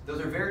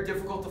 Those are very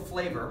difficult to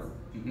flavor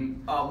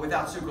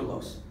without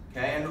sucralose.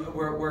 Okay, and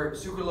we're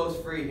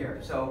sucralose free here,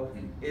 so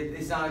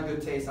it's not a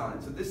good taste on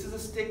it. So this is a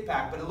stick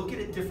pack, but look at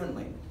it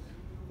differently.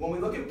 When we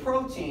look at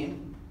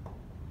protein,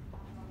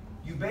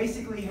 you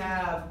basically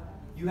have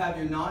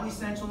your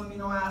non-essential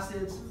amino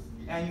acids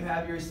and you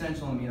have your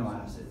essential amino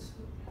acids.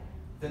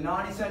 The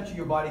non-essential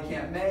your body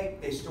can't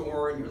make, they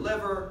store in your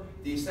liver.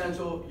 The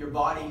essential your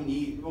body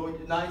needs, well,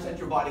 non-essential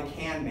your body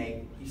can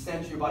make,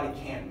 essential your body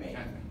can't make.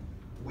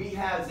 We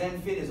have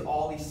ZenFit is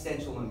all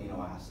essential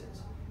amino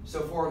acids.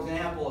 So for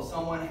example, if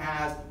someone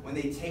has, when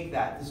they take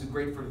that, this is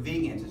great for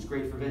vegans, it's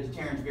great for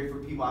vegetarians, it's great for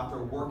people after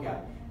a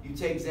workout. You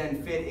take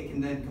ZenFit, it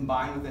can then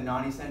combine with the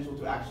non-essential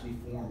to actually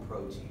form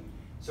protein.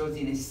 So it's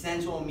an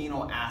essential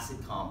amino acid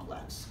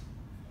complex.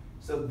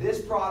 So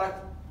this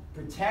product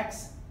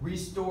protects,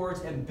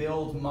 restores, and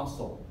builds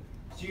muscle.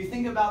 So you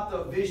think about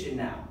the vision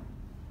now.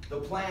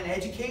 The plan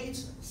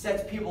educates,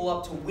 sets people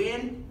up to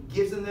win,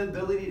 gives them the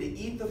ability to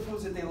eat the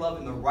foods that they love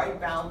in the right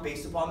balance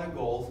based upon their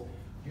goals.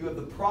 You have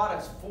the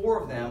products,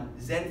 4 of them.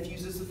 Zen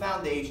Fuze is the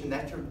foundation.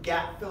 That's your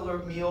gap filler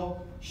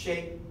meal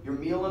shake, your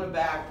meal in a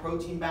bag,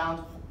 protein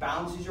balance,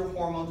 balances your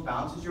hormones,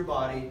 balances your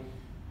body.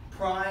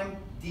 Prime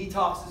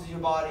detoxes your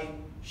body.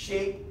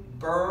 Shape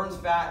burns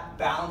fat,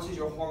 balances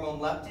your hormone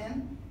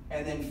leptin.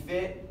 And then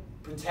Fit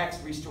protects,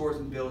 restores,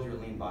 and builds your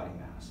lean body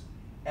mass.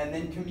 And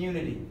then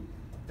community.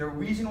 The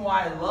reason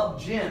why I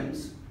love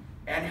gyms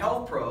and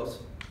health pros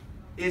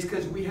is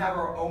because we have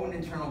our own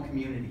internal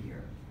community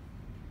here.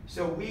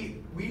 So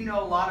we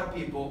know a lot of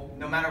people,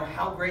 no matter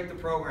how great the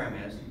program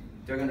is,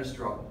 they're going to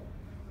struggle.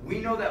 We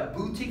know that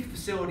boutique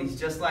facilities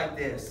just like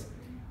this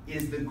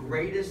is the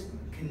greatest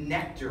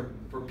connector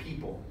for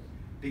people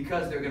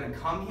because they're going to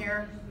come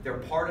here, they're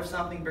part of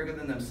something bigger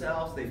than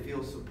themselves, they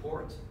feel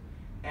support.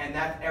 And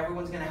that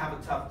everyone's going to have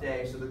a tough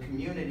day. So the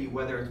community,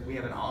 whether it's, we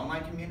have an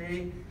online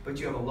community, but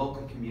you have a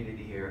local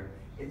community here,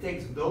 it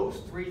takes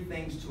those 3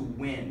 things to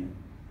win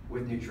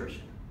with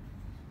nutrition.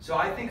 So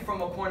I think from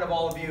a point of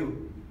all of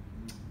you,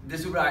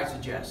 this is what I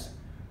suggest.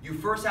 You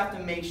first have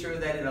to make sure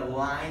that it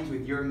aligns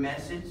with your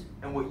message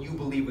and what you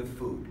believe with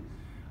food.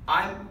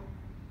 I'm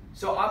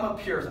a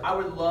purist. I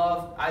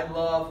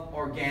love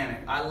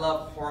organic. I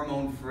love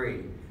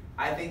hormone-free.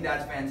 I think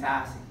that's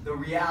fantastic. The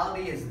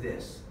reality is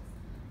this.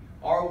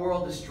 Our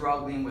world is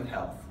struggling with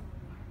health.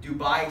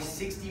 Dubai is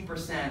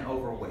 60%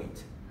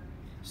 overweight.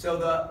 So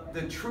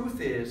the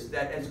truth is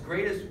that as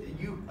great as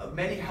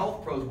many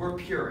health pros, we're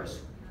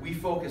purists. We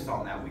focus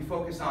on that. We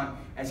focus on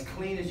as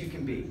clean as you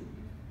can be.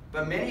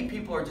 But many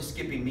people are just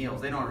skipping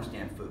meals. They don't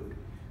understand food.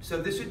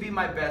 So this would be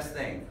my best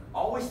thing.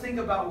 Always think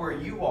about where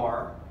you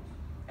are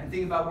and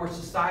think about where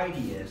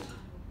society is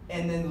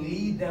and then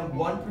lead them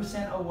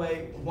 1%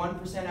 away,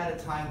 1% at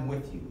a time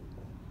with you.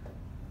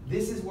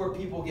 This is where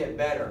people get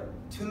better.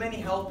 Too many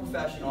health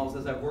professionals,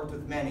 as I've worked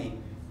with many,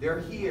 they're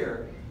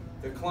here,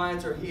 their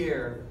clients are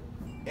here,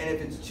 and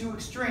if it's too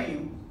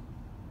extreme,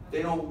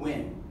 they don't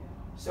win.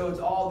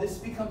 So this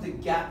becomes a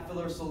gap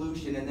filler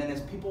solution, and then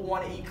as people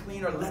want to eat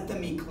cleaner, let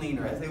them eat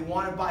cleaner. As they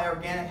want to buy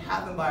organic,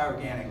 have them buy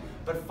organic.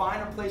 But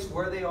find a place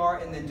where they are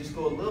and then just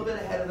go a little bit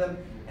ahead of them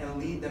and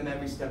lead them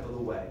every step of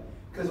the way.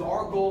 Because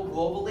our goal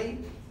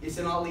globally is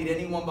to not leave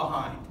anyone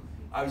behind.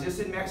 I was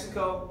just in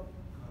Mexico,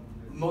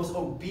 most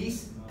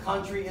obese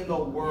country in the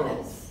world.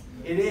 Yes.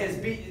 It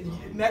is.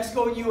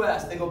 Mexico and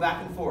US, they go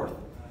back and forth.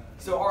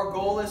 So our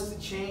goal is to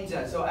change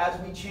that. So as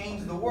we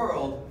change the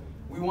world,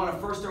 we want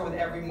to first start with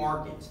every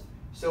market.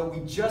 So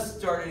we just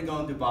started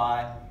going to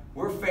Dubai.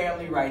 We're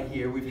family right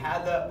here. We've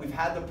had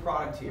the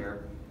product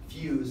here,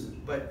 Fuze.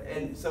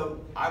 And so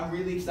I'm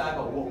really excited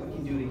about what we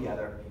can do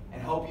together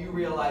and help you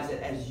realize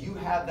that as you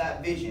have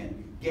that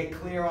vision, get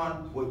clear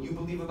on what you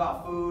believe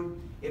about food,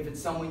 if it's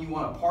someone you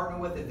want to partner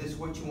with, if this is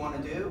what you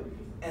want to do,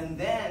 and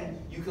then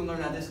you can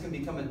learn how this can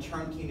become a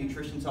turnkey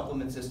nutrition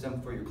supplement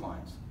system for your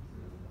clients.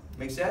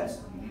 Make sense?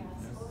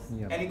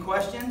 Yes. Any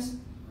questions?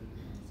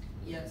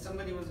 Yeah,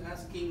 somebody was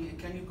asking,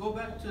 can you go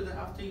back to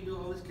after you do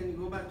all this, can you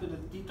go back to the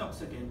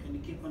detox again? Can you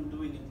keep on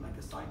doing it like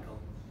a cycle?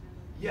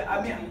 Yeah,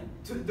 I mean,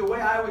 the way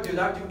I would do it,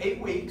 I would do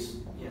 8 weeks.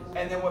 Yes.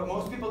 And then what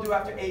most people do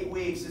after 8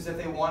 weeks is if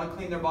they want to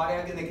clean their body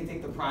again, they can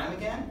take the Prime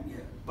again. Yeah.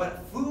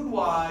 But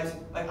food-wise,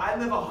 like I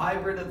live a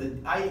hybrid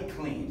of I eat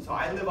clean. So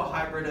I live a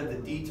hybrid of the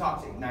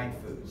detox Ignite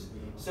foods.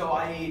 So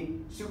I eat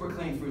super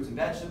clean fruits and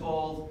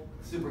vegetables,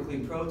 super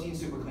clean protein,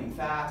 super clean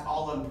fats,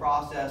 all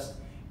unprocessed,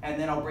 and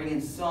then I'll bring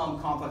in some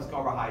complex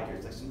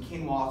carbohydrates, like some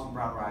quinoa, some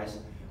brown rice.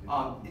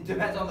 It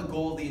depends on the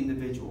goal of the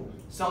individual.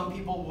 Some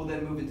people will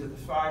then move into the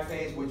fry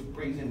phase, which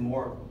brings in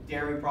more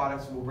dairy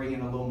products. We'll bring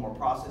in a little more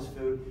processed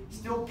food.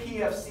 Still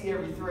PFC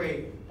every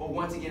 3, but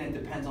once again, it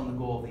depends on the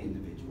goal of the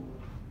individual.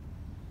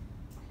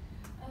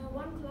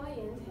 One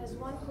client has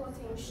one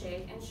protein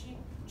shake and she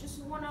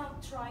just wanna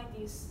try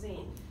this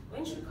ZEN.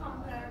 When she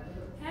compared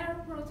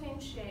her protein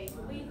shake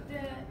with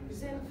the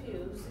ZEN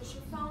Fuze, she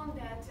found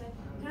that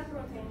her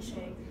protein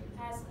shake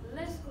has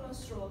less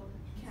cholesterol,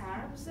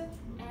 carbs,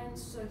 and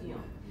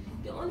sodium.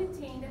 The only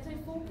thing that I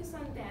focused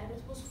on that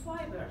it was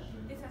fiber.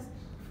 It has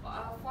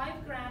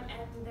 5 grams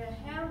and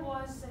her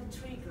was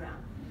 3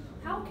 grams.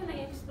 How can I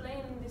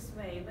explain in this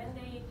way when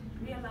they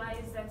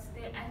realize that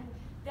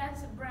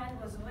that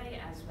brand was Whey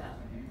as well,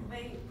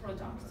 Whey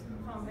product,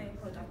 from Whey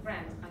product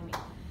brand, I mean.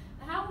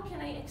 How can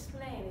I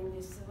explain in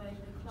this way to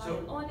the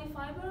client? Only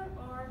fiber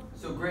or?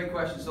 So great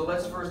question. So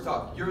let's first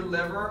talk. Your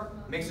liver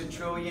makes 1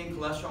 trillion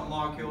cholesterol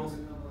molecules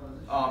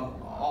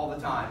all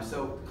the time.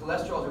 So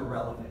cholesterol is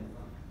irrelevant.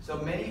 So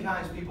many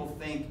times people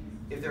think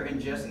if they're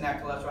ingesting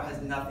that cholesterol, it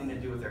has nothing to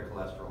do with their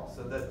cholesterol.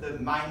 So the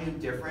minute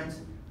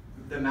difference,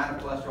 the amount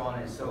of cholesterol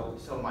in it is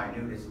so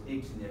minute, is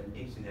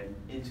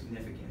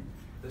insignificant.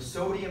 The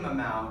sodium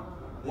amount,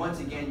 once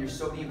again, your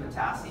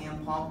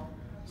sodium-potassium pump.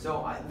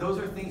 So those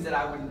are things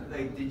that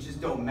they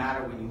just don't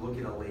matter when you look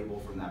at a label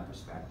from that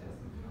perspective,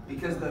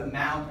 because the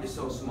amount is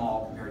so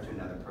small compared to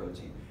another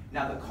protein.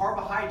 Now the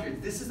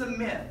carbohydrates, this is a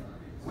myth.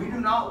 We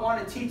do not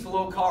want to teach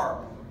low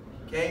carb.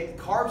 Okay,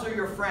 carbs are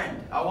your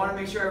friend. I want to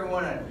make sure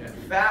everyone knows.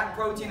 Fat,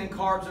 protein, and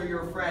carbs are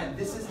your friend.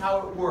 This is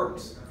how it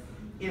works.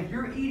 If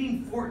you're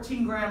eating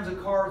 14 grams of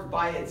carbs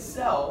by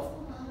itself,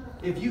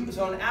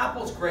 so an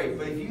apple's great,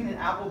 but if you eat an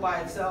apple by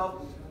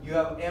itself, you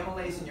have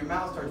amylase in your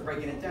mouth, starts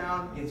breaking it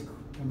down, it's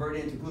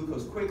converted into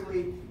glucose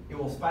quickly, it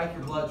will spike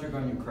your blood sugar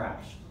and you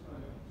crash.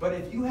 But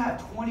if you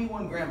have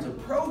 21 grams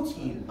of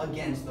protein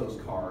against those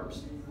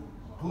carbs,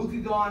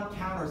 glucagon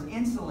counters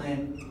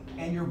insulin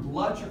and your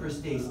blood sugar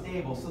stays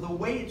stable. So the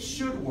way it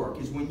should work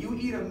is when you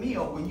eat a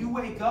meal, when you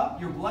wake up,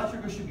 your blood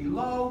sugar should be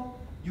low,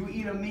 you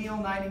eat a meal,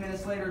 90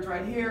 minutes later, it's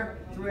right here,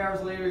 3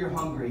 hours later, you're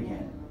hungry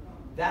again.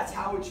 That's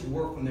how it should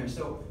work from there.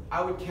 So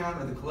I would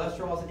counter the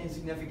cholesterol is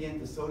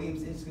insignificant, the sodium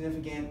is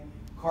insignificant,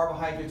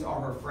 carbohydrates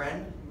are her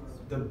friend.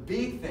 The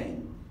big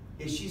thing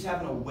is she's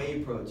having a whey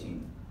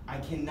protein. I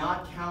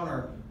cannot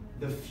counter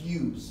the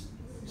Fuze.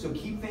 So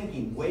keep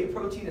thinking, whey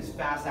protein is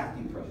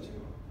fast-acting protein.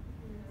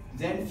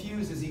 ZEN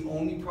Fuze is the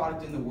only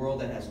product in the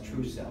world that has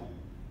true cell.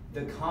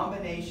 The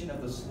combination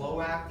of the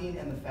slow-acting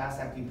and the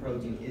fast-acting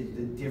protein is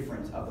the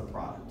difference of the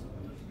product.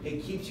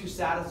 It keeps you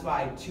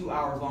satisfied 2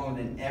 hours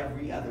longer than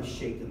every other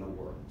shake in the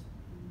world.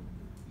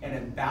 And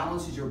it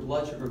balances your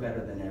blood sugar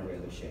better than every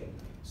other shake.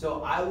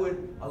 So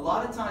a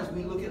lot of times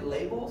we look at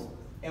labels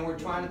and we're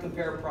trying to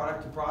compare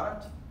product to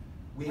product.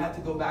 We have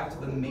to go back to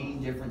the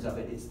main difference of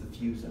it. It's the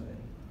Fuze of it,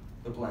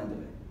 the blend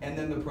of it, and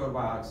then the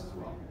probiotics as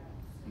well.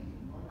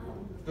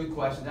 Good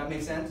question. That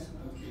make sense?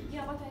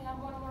 Yeah, but I have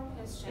one more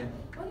question.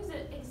 Yeah. What is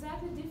the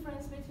exact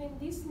difference between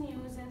this new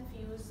ZEN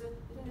Fuze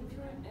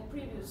and the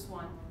previous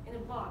one in a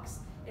box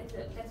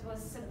that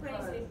was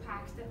separately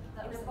packed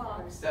in a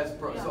box? That's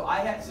Pro. Yeah.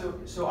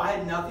 So I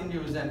had nothing to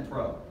do with ZEN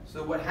Pro.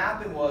 So what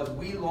happened was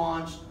we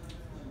launched.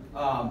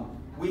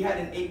 We had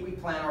an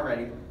 8-week plan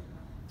already,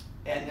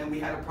 and then we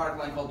had a product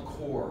line called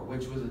Core,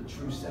 which was a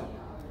true cell.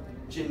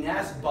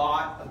 Jeunesse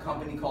bought a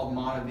company called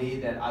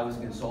Monavie that I was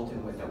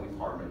consulting with, that we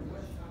partnered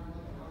with.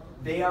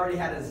 They already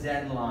had a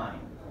ZEN line.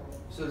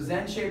 So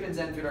ZEN Shape and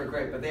ZEN Fit are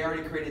great, but they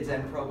already created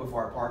ZEN Pro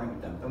before I partnered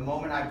with them. The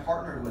moment I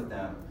partnered with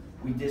them,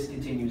 we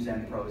discontinued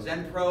ZEN Pro.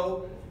 ZEN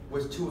Pro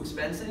was too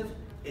expensive,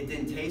 it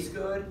didn't taste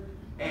good,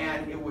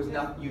 and it was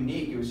not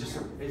unique. It was just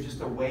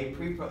a whey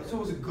pre-pro. So it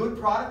was a good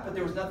product, but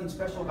there was nothing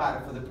special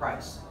about it for the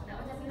price. Now,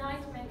 that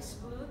night makes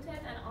bloated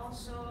and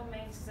also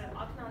makes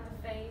acne on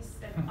the face.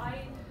 That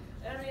I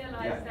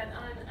realized that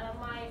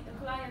my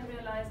client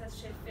realized that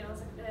she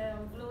feels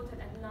bloated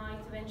at night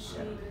when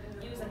she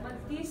uses it.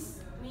 But this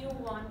new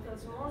one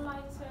feels more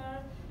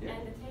lighter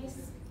and the taste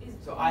is.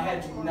 So I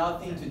had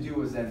nothing to do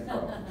with ZEN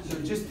Pro. So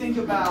just think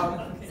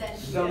about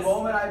the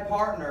moment I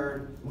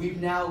partnered, we've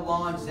now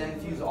launched ZEN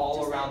Fuze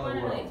all around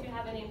the world. If you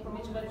have any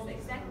information, what is the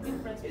exact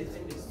difference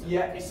between these two?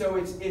 Yeah, so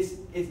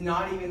it's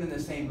not even in the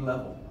same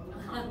level.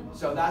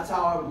 So that's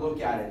how I would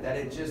look at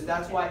it.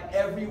 That's why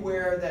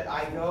everywhere that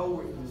I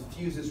go,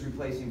 Fuze is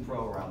replacing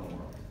Pro around the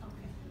world.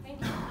 Okay,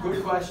 thank you.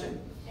 Good question.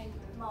 Thank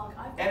you. Mark,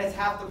 And it's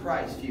half the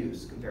price,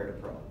 Fuze, compared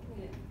to Pro.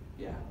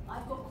 Yeah.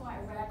 I've got quite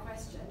a rare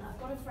question.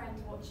 I've got a friend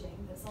watching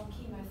that's on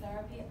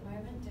chemotherapy at the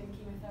moment, doing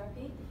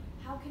chemotherapy.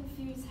 How can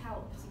Fuze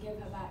help to give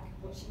her back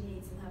what she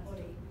needs in her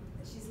body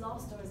that she's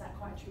lost, or is that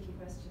quite a tricky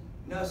question?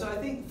 No, so I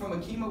think from a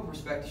chemo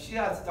perspective, she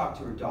has to talk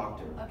to her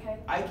doctor.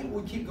 Okay.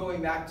 We keep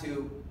going back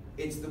to,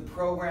 it's the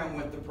program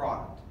with the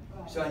product.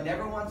 Right. So I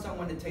never want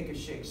someone to take a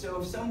shake. So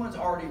if someone's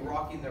already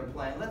rocking their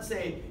plan, let's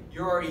say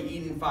you're already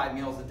eating 5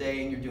 meals a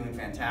day and you're doing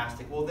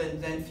fantastic, well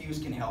then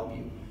Fuze can help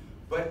you.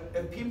 But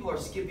if people are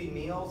skipping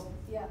meals,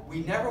 Yeah.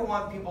 we never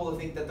want people to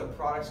think that the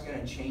product's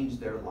going to change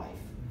their life.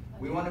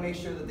 We want to make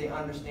sure that they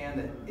understand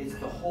that it's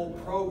the whole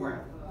program.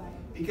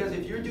 Right. Because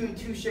if you're doing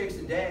 2 shakes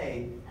a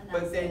day, And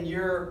but that's then it.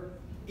 you're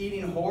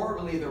eating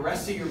horribly the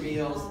rest of your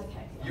meals,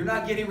 Okay. you're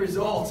not getting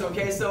results,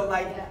 okay? So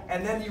like, Yeah.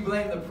 and then you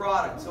blame the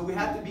product. So we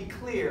have to be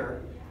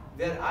clear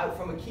that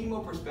from a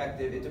chemo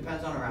perspective, it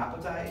depends on our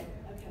appetite.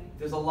 Okay.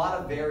 There's a lot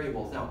of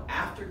variables. Now,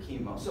 after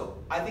chemo, so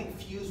I think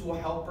Fuze will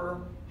help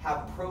her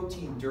have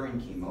protein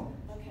during chemo,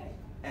 Okay.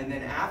 and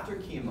then after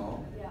chemo,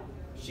 Yeah.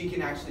 she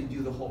can actually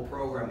do the whole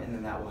program, and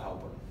then that will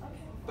help her. Okay.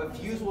 But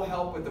Fuze will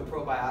help with the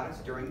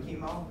probiotics during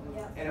chemo,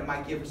 Yeah. and it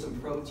might give her some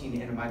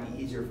protein, and it might be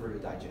easier for her to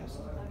digest.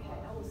 Okay.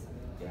 Awesome.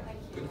 Yeah, Thank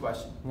you. good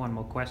question. One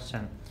more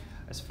question.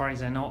 As far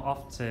as I know,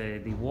 after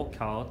the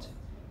workout,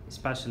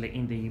 especially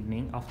in the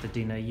evening after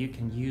dinner, you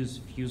can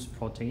use Fuze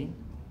protein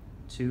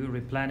to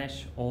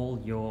replenish all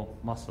your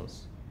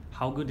muscles.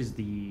 How good is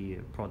the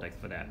product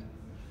for that?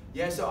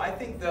 Yeah, so I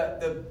think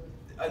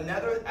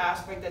another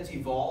aspect that's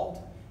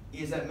evolved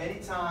is that many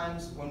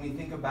times when we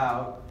think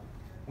about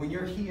when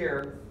you're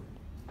here,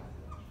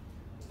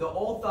 the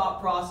old thought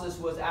process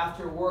was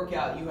after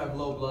workout you have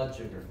low blood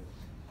sugar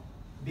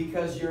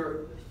because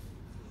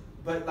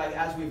but like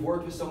as we've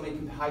worked with so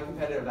many high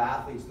competitive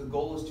athletes, the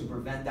goal is to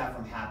prevent that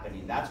from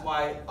happening. That's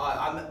why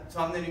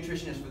I'm the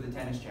nutritionist for the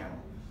tennis channel.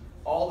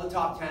 All the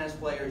top tennis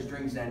players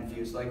drink ZEN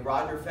Fuze. Like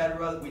Roger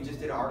Federer, we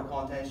just did an article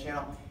on Tennis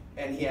Channel,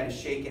 and he had a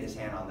shake in his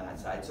hand on that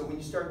side. So when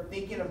you start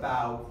thinking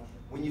about,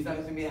 when you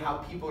think about how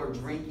people are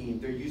drinking,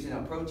 they're using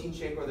a protein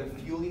shake or they're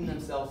fueling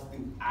themselves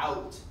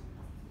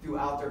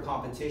throughout their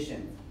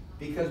competition.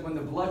 Because when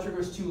the blood sugar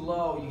is too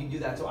low, you can do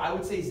that. So I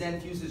would say ZEN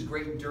Fuze is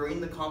great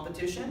during the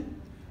competition.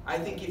 I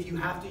think if you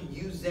have to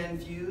use ZEN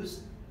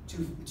Fuze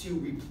to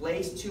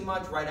replace too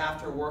much right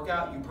after a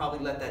workout, you probably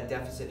let that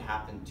deficit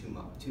happen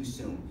too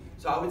soon.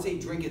 So I would say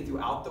drink it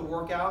throughout the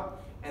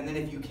workout, and then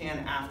if you can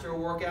after a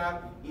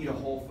workout, eat a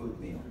whole food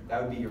meal.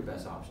 That would be your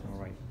best option. All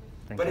right.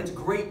 Thank But you. it's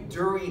great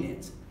during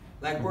it.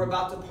 Like we're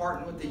about to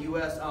partner with the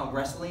U.S.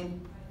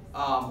 Wrestling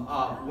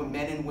with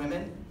men and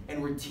women,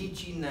 and we're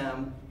teaching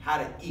them how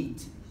to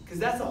eat. Because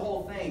that's the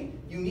whole thing.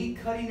 You need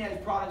cutting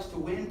edge products to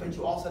win, but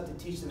you also have to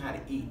teach them how to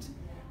eat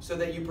so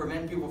that you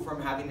prevent people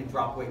from having to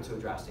drop weight so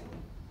drastically.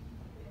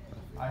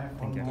 I have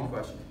Thank one you. more. Good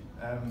question.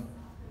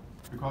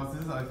 Because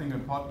this is, I think, an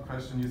important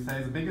question. You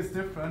say the biggest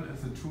difference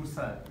is the true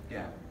cell.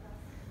 Yeah.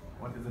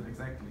 What is it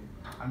exactly?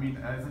 I mean,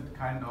 is it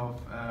kind of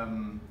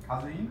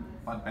casein,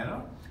 but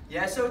better?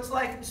 Yeah, so it's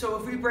like, so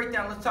if we break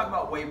down, let's talk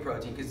about whey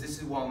protein, because this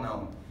is well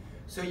known.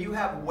 So you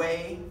have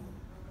whey,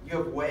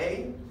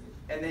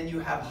 and then you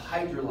have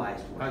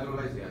hydrolyzed whey.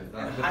 Hydrolyzed, yeah.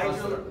 And The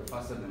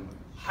faster than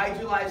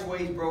hydrolyzed whey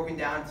is broken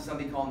down into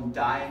something called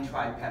di and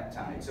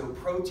tripeptide. So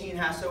protein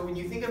so when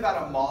you think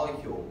about a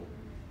molecule,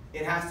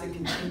 it has to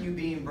continue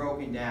being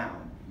broken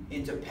down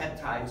into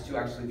peptides to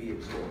actually be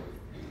absorbed.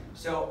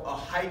 So a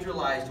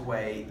hydrolyzed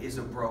whey is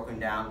a broken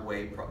down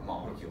whey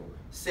molecule.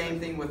 Same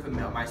thing with the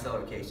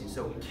micellar casein.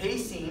 So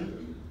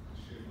casein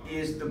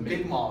is the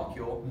big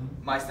molecule.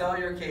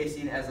 Micellar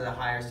casein as at a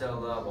higher cell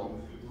level.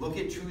 Look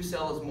at true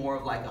cell as more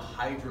of like a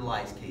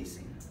hydrolyzed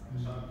casein.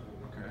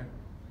 Okay.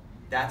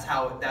 That's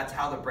how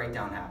the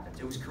breakdown happens.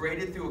 It was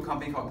created through a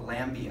company called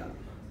Glambia.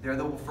 They're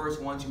the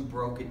first ones who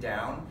broke it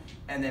down,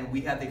 and then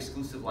we have the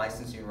exclusive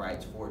licensing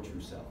rights for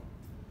TrueCell.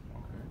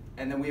 Okay.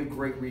 And then we have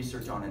great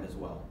research on it as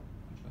well.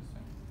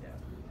 Interesting. Yeah.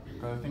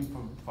 Because I think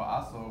for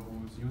us, or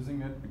who's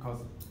using it,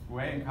 because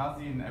whey and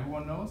casein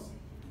everyone knows,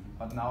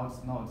 but now it's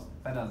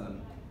better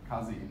than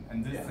casein,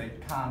 and this Yeah. they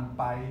can't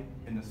buy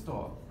in the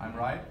store. I'm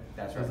right.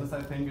 That's So right. this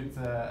I think it's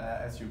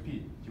a SUP.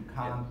 You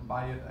can't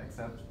buy it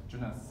except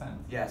Jonas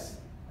cents. Yes.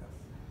 Yes.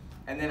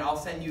 And then I'll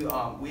send you,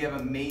 we have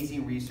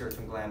amazing research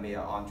from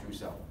Glambia on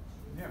TrueCell.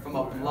 Yeah, From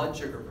cool, a yeah. blood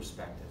sugar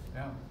perspective.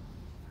 Yeah.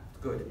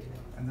 Good.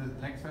 And the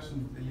next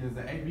question here,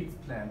 the 8 weeks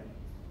plan.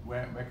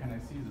 Where can I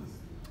see this?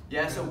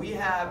 Yeah, so we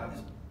have,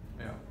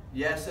 Yeah.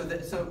 yeah, so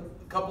a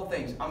couple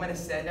things. I'm gonna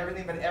send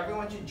everything, but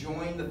everyone should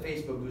join the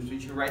Facebook groups. We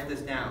should write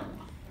this down.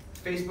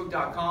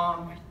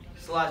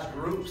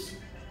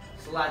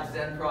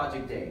 Facebook.com/groups/Zen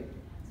Project Day.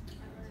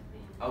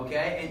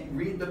 Okay, and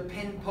read the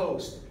pinned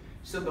post.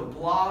 So the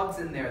blogs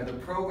in there, the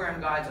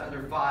program guides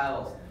under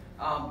files.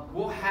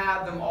 We'll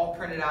have them all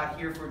printed out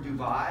here for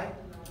Dubai,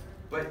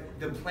 but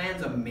the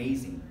plan's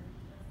amazing.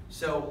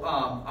 So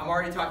I'm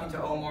already talking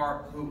to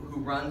Omar, who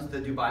runs the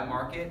Dubai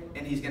market,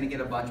 and he's going to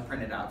get a bunch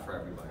printed out for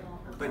everybody.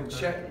 But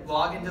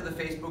log into the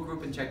Facebook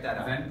group and check that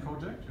out. Zen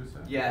project, you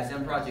said? Yeah,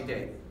 Zen Project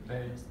Day.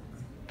 They,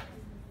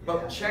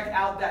 But check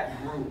out that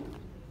group.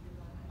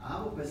 I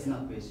have a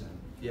personal question.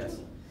 Yes.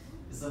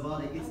 It's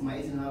about my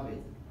eating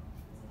habit.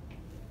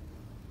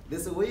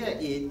 There's a way I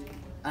eat,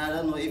 and I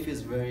don't know if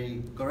it's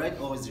very correct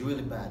or it's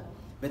really bad.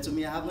 But to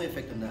me, I have no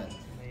effect on that.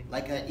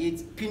 Like I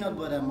eat peanut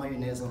butter and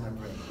mayonnaise on my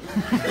bread.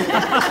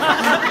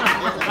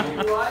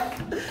 What?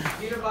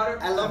 Peanut butter?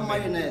 I love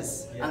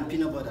mayonnaise and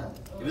peanut butter.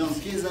 Even on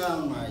pizza,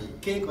 on my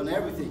cake, on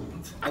everything.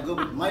 I go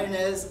with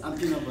mayonnaise and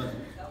peanut butter.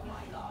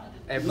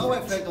 No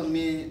effect on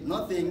me,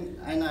 nothing,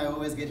 and I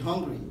always get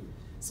hungry.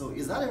 So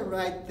is that a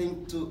right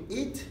thing to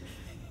eat?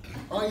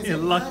 Or is You're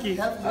it lucky.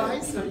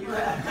 health-wise? So you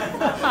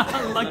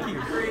have Lucky.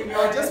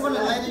 I just want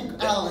to let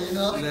it out, you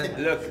know?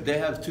 Look, they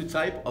have two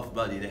types of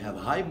body. They have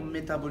high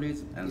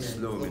metabolism and Yeah,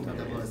 slow slow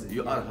metabolism. metabolism.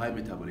 You are high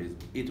metabolism.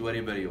 Eat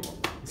whatever you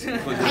want. I'm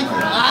free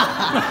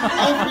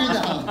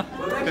now.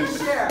 Well, let me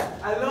share.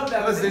 I love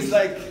that. Because But it's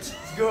like, it's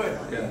good.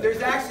 Yeah.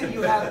 There's actually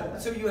you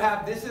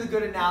have this is a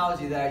good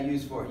analogy that I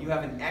use for it. You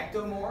have an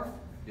ectomorph,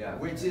 Yeah.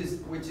 which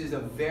is a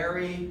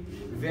very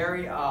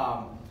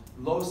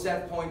low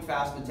set point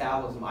fast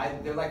metabolism.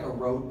 They're like a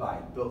road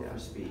bike built for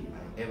speed.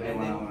 every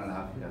And then-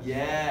 1.5 years.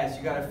 Yes,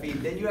 you gotta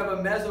feed. Then you have a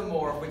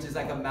mesomorph, which is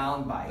like a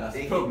mountain bike. That's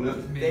They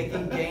problem. they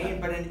can gain,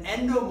 but an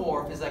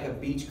endomorph is like a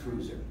beach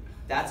cruiser.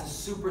 That's a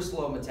super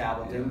slow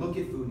metabolism. They Yeah. look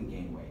at food and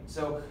gain weight.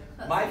 So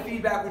my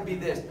feedback would be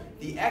this: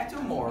 the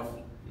ectomorph.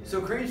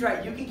 So Kareem's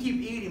right. You can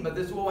keep eating, but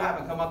this is what will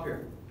happen. Come up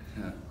here.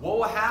 Yeah. What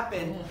will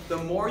happen? The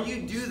more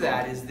you do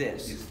that, is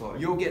this: It's fine.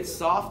 you'll get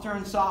softer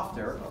and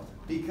softer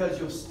because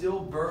you'll still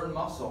burn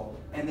muscle,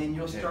 and then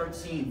you'll start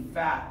seeing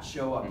fat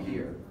show up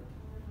here.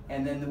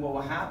 And then what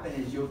will happen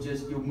is you'll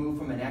move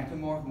from an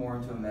ectomorph more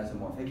into a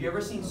mesomorph. Have you ever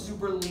seen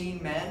super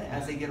lean men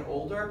as they get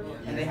older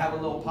and they have a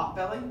little pot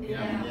belly?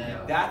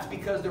 Yeah. That's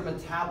because their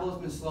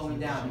metabolism is slowing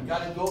down. You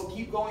got to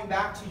keep going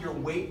back to your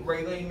weight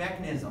regulating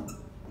mechanism.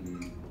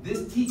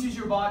 This teaches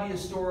your body to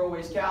store or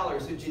waste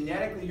calories. So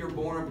genetically, you're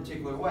born a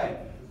particular way.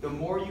 The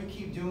more you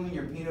keep doing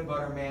your peanut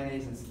butter,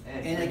 mayonnaise,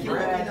 And I keep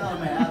bread, working on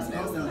my abs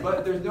constantly.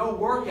 but there's no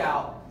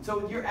workout,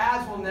 so your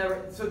abs will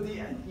never. So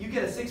you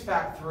get a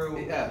six-pack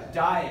through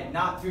diet,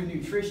 not through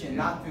nutrition,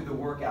 not through the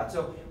workout.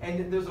 So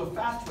and there's a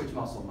fast twitch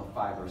muscle in the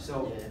fiber.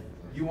 So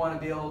you want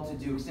to be able to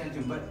do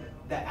extension, but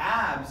the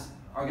abs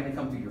are going to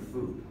come through your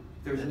food.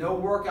 There's no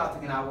workout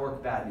that can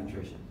outwork bad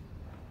nutrition.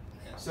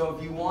 So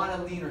if you want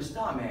a leaner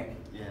stomach,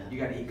 you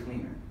got to eat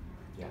cleaner.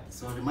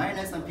 So the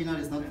mayonnaise and peanut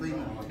is not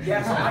clean.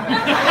 Yes,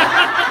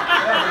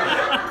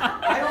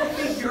 I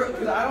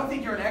don't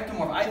think you're an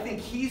ectomorph. I think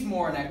he's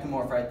more an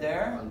ectomorph right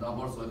there. And I'm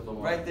also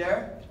ectomorph. Right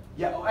there.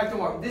 Yeah,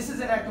 ectomorph. This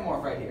is an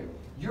ectomorph right here.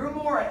 You're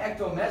more an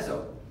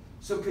ectomeso.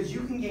 So because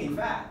you can gain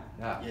fat.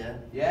 Yeah.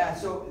 Yeah.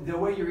 So the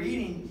way you're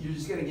eating, you're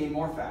just gonna gain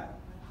more fat.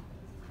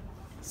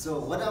 So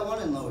what I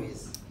want to know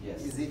is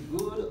it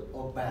good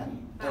or bad?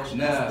 Or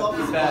should I No, stop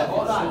it's it? bad.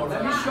 Hold on.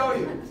 Let me show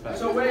you. Fat.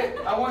 So wait.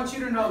 I want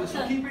you to know this.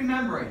 So keep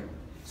remembering.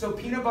 So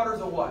peanut butter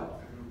is a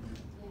what?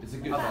 It's a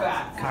good A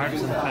fat. Carbs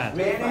and fat.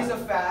 Mayonnaise a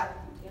fat.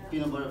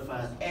 Peanut butter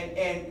fat.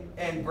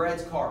 And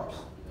bread's carbs.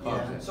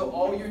 Yeah. So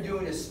all you're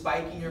doing is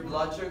spiking your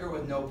blood sugar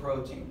with no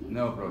protein.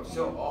 No protein.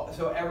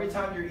 So every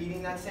time you're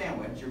eating that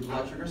sandwich, your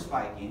blood sugar is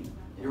spiking,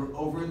 you're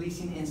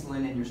over-releasing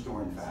insulin, and you're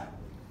storing fat.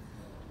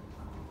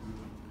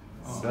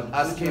 But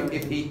ask him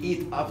if he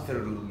eat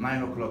after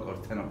 9 o'clock or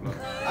 10 o'clock.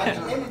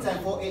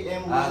 Anytime 4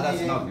 a.m. 1 That's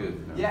a.m. not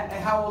good. No. Yeah,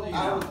 and how old are you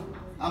now?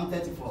 I'm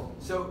 34.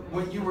 So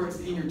when you were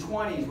in your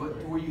 20s,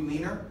 were you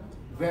leaner?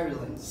 Very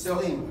lean. So,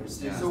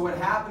 Slim. so what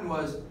happened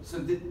was,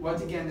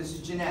 once again, this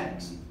is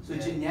genetics. So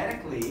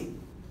genetically,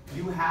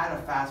 you had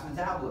a fast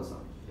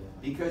metabolism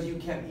because you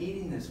kept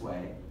eating this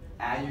way.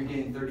 As you're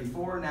getting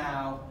 34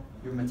 now,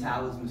 your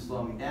metabolism is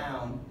slowing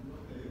down.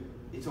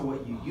 So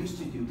what you used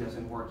to do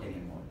doesn't work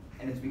anymore.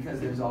 And it's because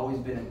there's always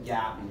been a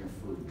gap in your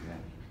food.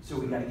 So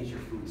we got to get your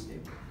food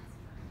stable.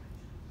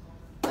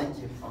 Thank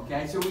you.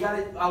 Okay, so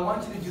I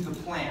want you to do the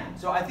plan.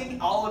 So I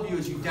think all of you,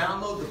 as you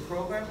download the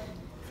program,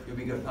 you'll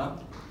be good, huh?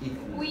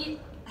 We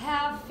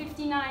have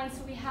 59,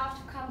 so we have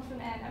to come to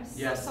an end. I'm so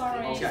Yes. sorry.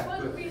 Okay. Just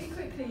one good. really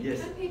quickly,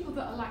 Yes. can people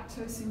that are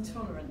lactose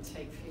intolerant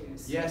take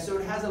Fuze? Yeah, so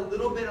it has a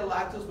little bit of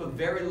lactose, but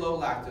very low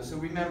lactose. So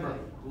remember,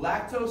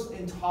 lactose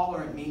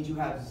intolerant means you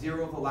have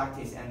zero of the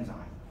lactase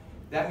enzyme.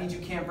 That means you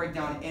can't break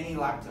down any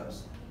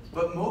lactose.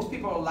 But most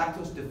people are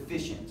lactose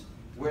deficient,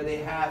 where they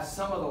have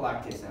some of the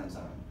lactase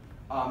enzyme.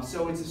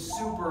 So it's a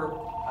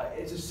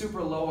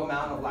super low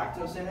amount of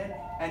lactose in it.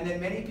 And then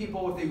many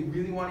people, if they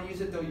really want to use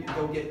it, they'll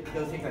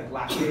take like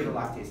lactate or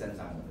lactase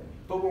enzyme with it.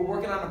 But we're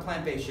working on a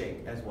plant-based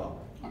shake as well.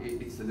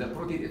 It's the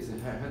protein, it's a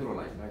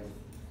hydrolyte, right?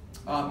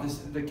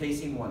 The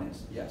casein one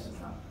is, yes.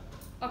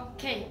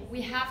 Okay,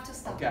 we have to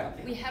stop. Okay.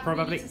 We have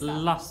Probably really to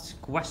stop.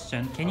 last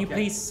question. Can you Okay.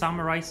 please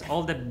summarize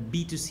all the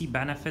B2C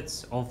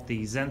benefits of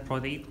the ZEN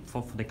product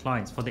for the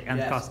clients, for the end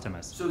Yes.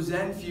 customers? So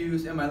ZEN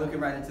Fuze, am I looking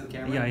right into the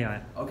camera?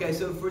 Yeah. Okay,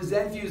 so for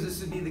ZEN Fuze, this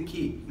would be the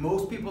key.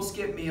 Most people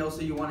skip meals,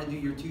 so you want to do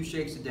your 2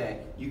 shakes a day.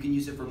 You can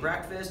use it for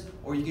breakfast,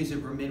 or you can use it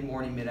for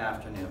mid-morning,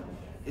 mid-afternoon.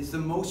 It's the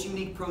most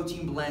unique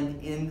protein blend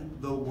in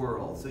the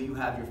world. So you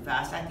have your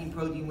fast-acting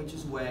protein, which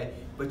is whey,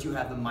 but you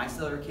have the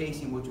micellar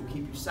casein, which will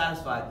keep you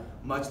satisfied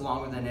much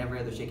longer than every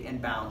other shake and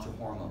balance your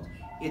hormones.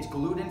 It's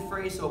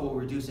gluten-free, so it will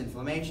reduce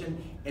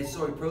inflammation. It's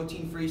soy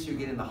protein-free, so you're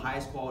getting the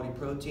highest quality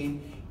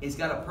protein. It's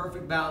got a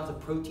perfect balance of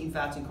protein,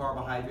 fats, and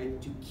carbohydrate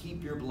to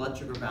keep your blood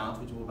sugar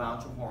balanced, which will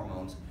balance your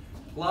hormones.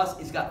 Plus,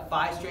 it's got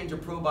 5 strains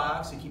of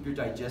probiotics to keep your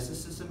digestive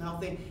system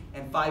healthy,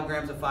 and 5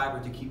 grams of fiber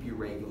to keep you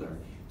regular.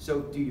 So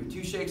do your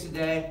 2 shakes a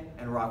day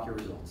and rock your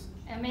results.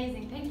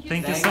 Amazing. Thank you.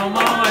 Thank you Thank so you.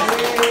 much.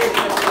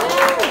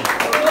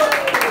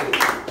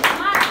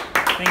 Mark,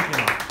 Thank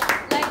you.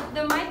 like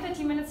the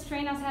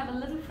trainers have a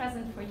little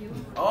present for you.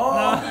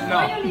 Oh!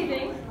 Before you're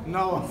leaving.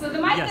 No. So the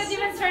MacDonald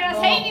trainers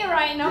hate you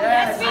right now.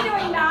 Yes. Yes, we're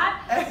doing that.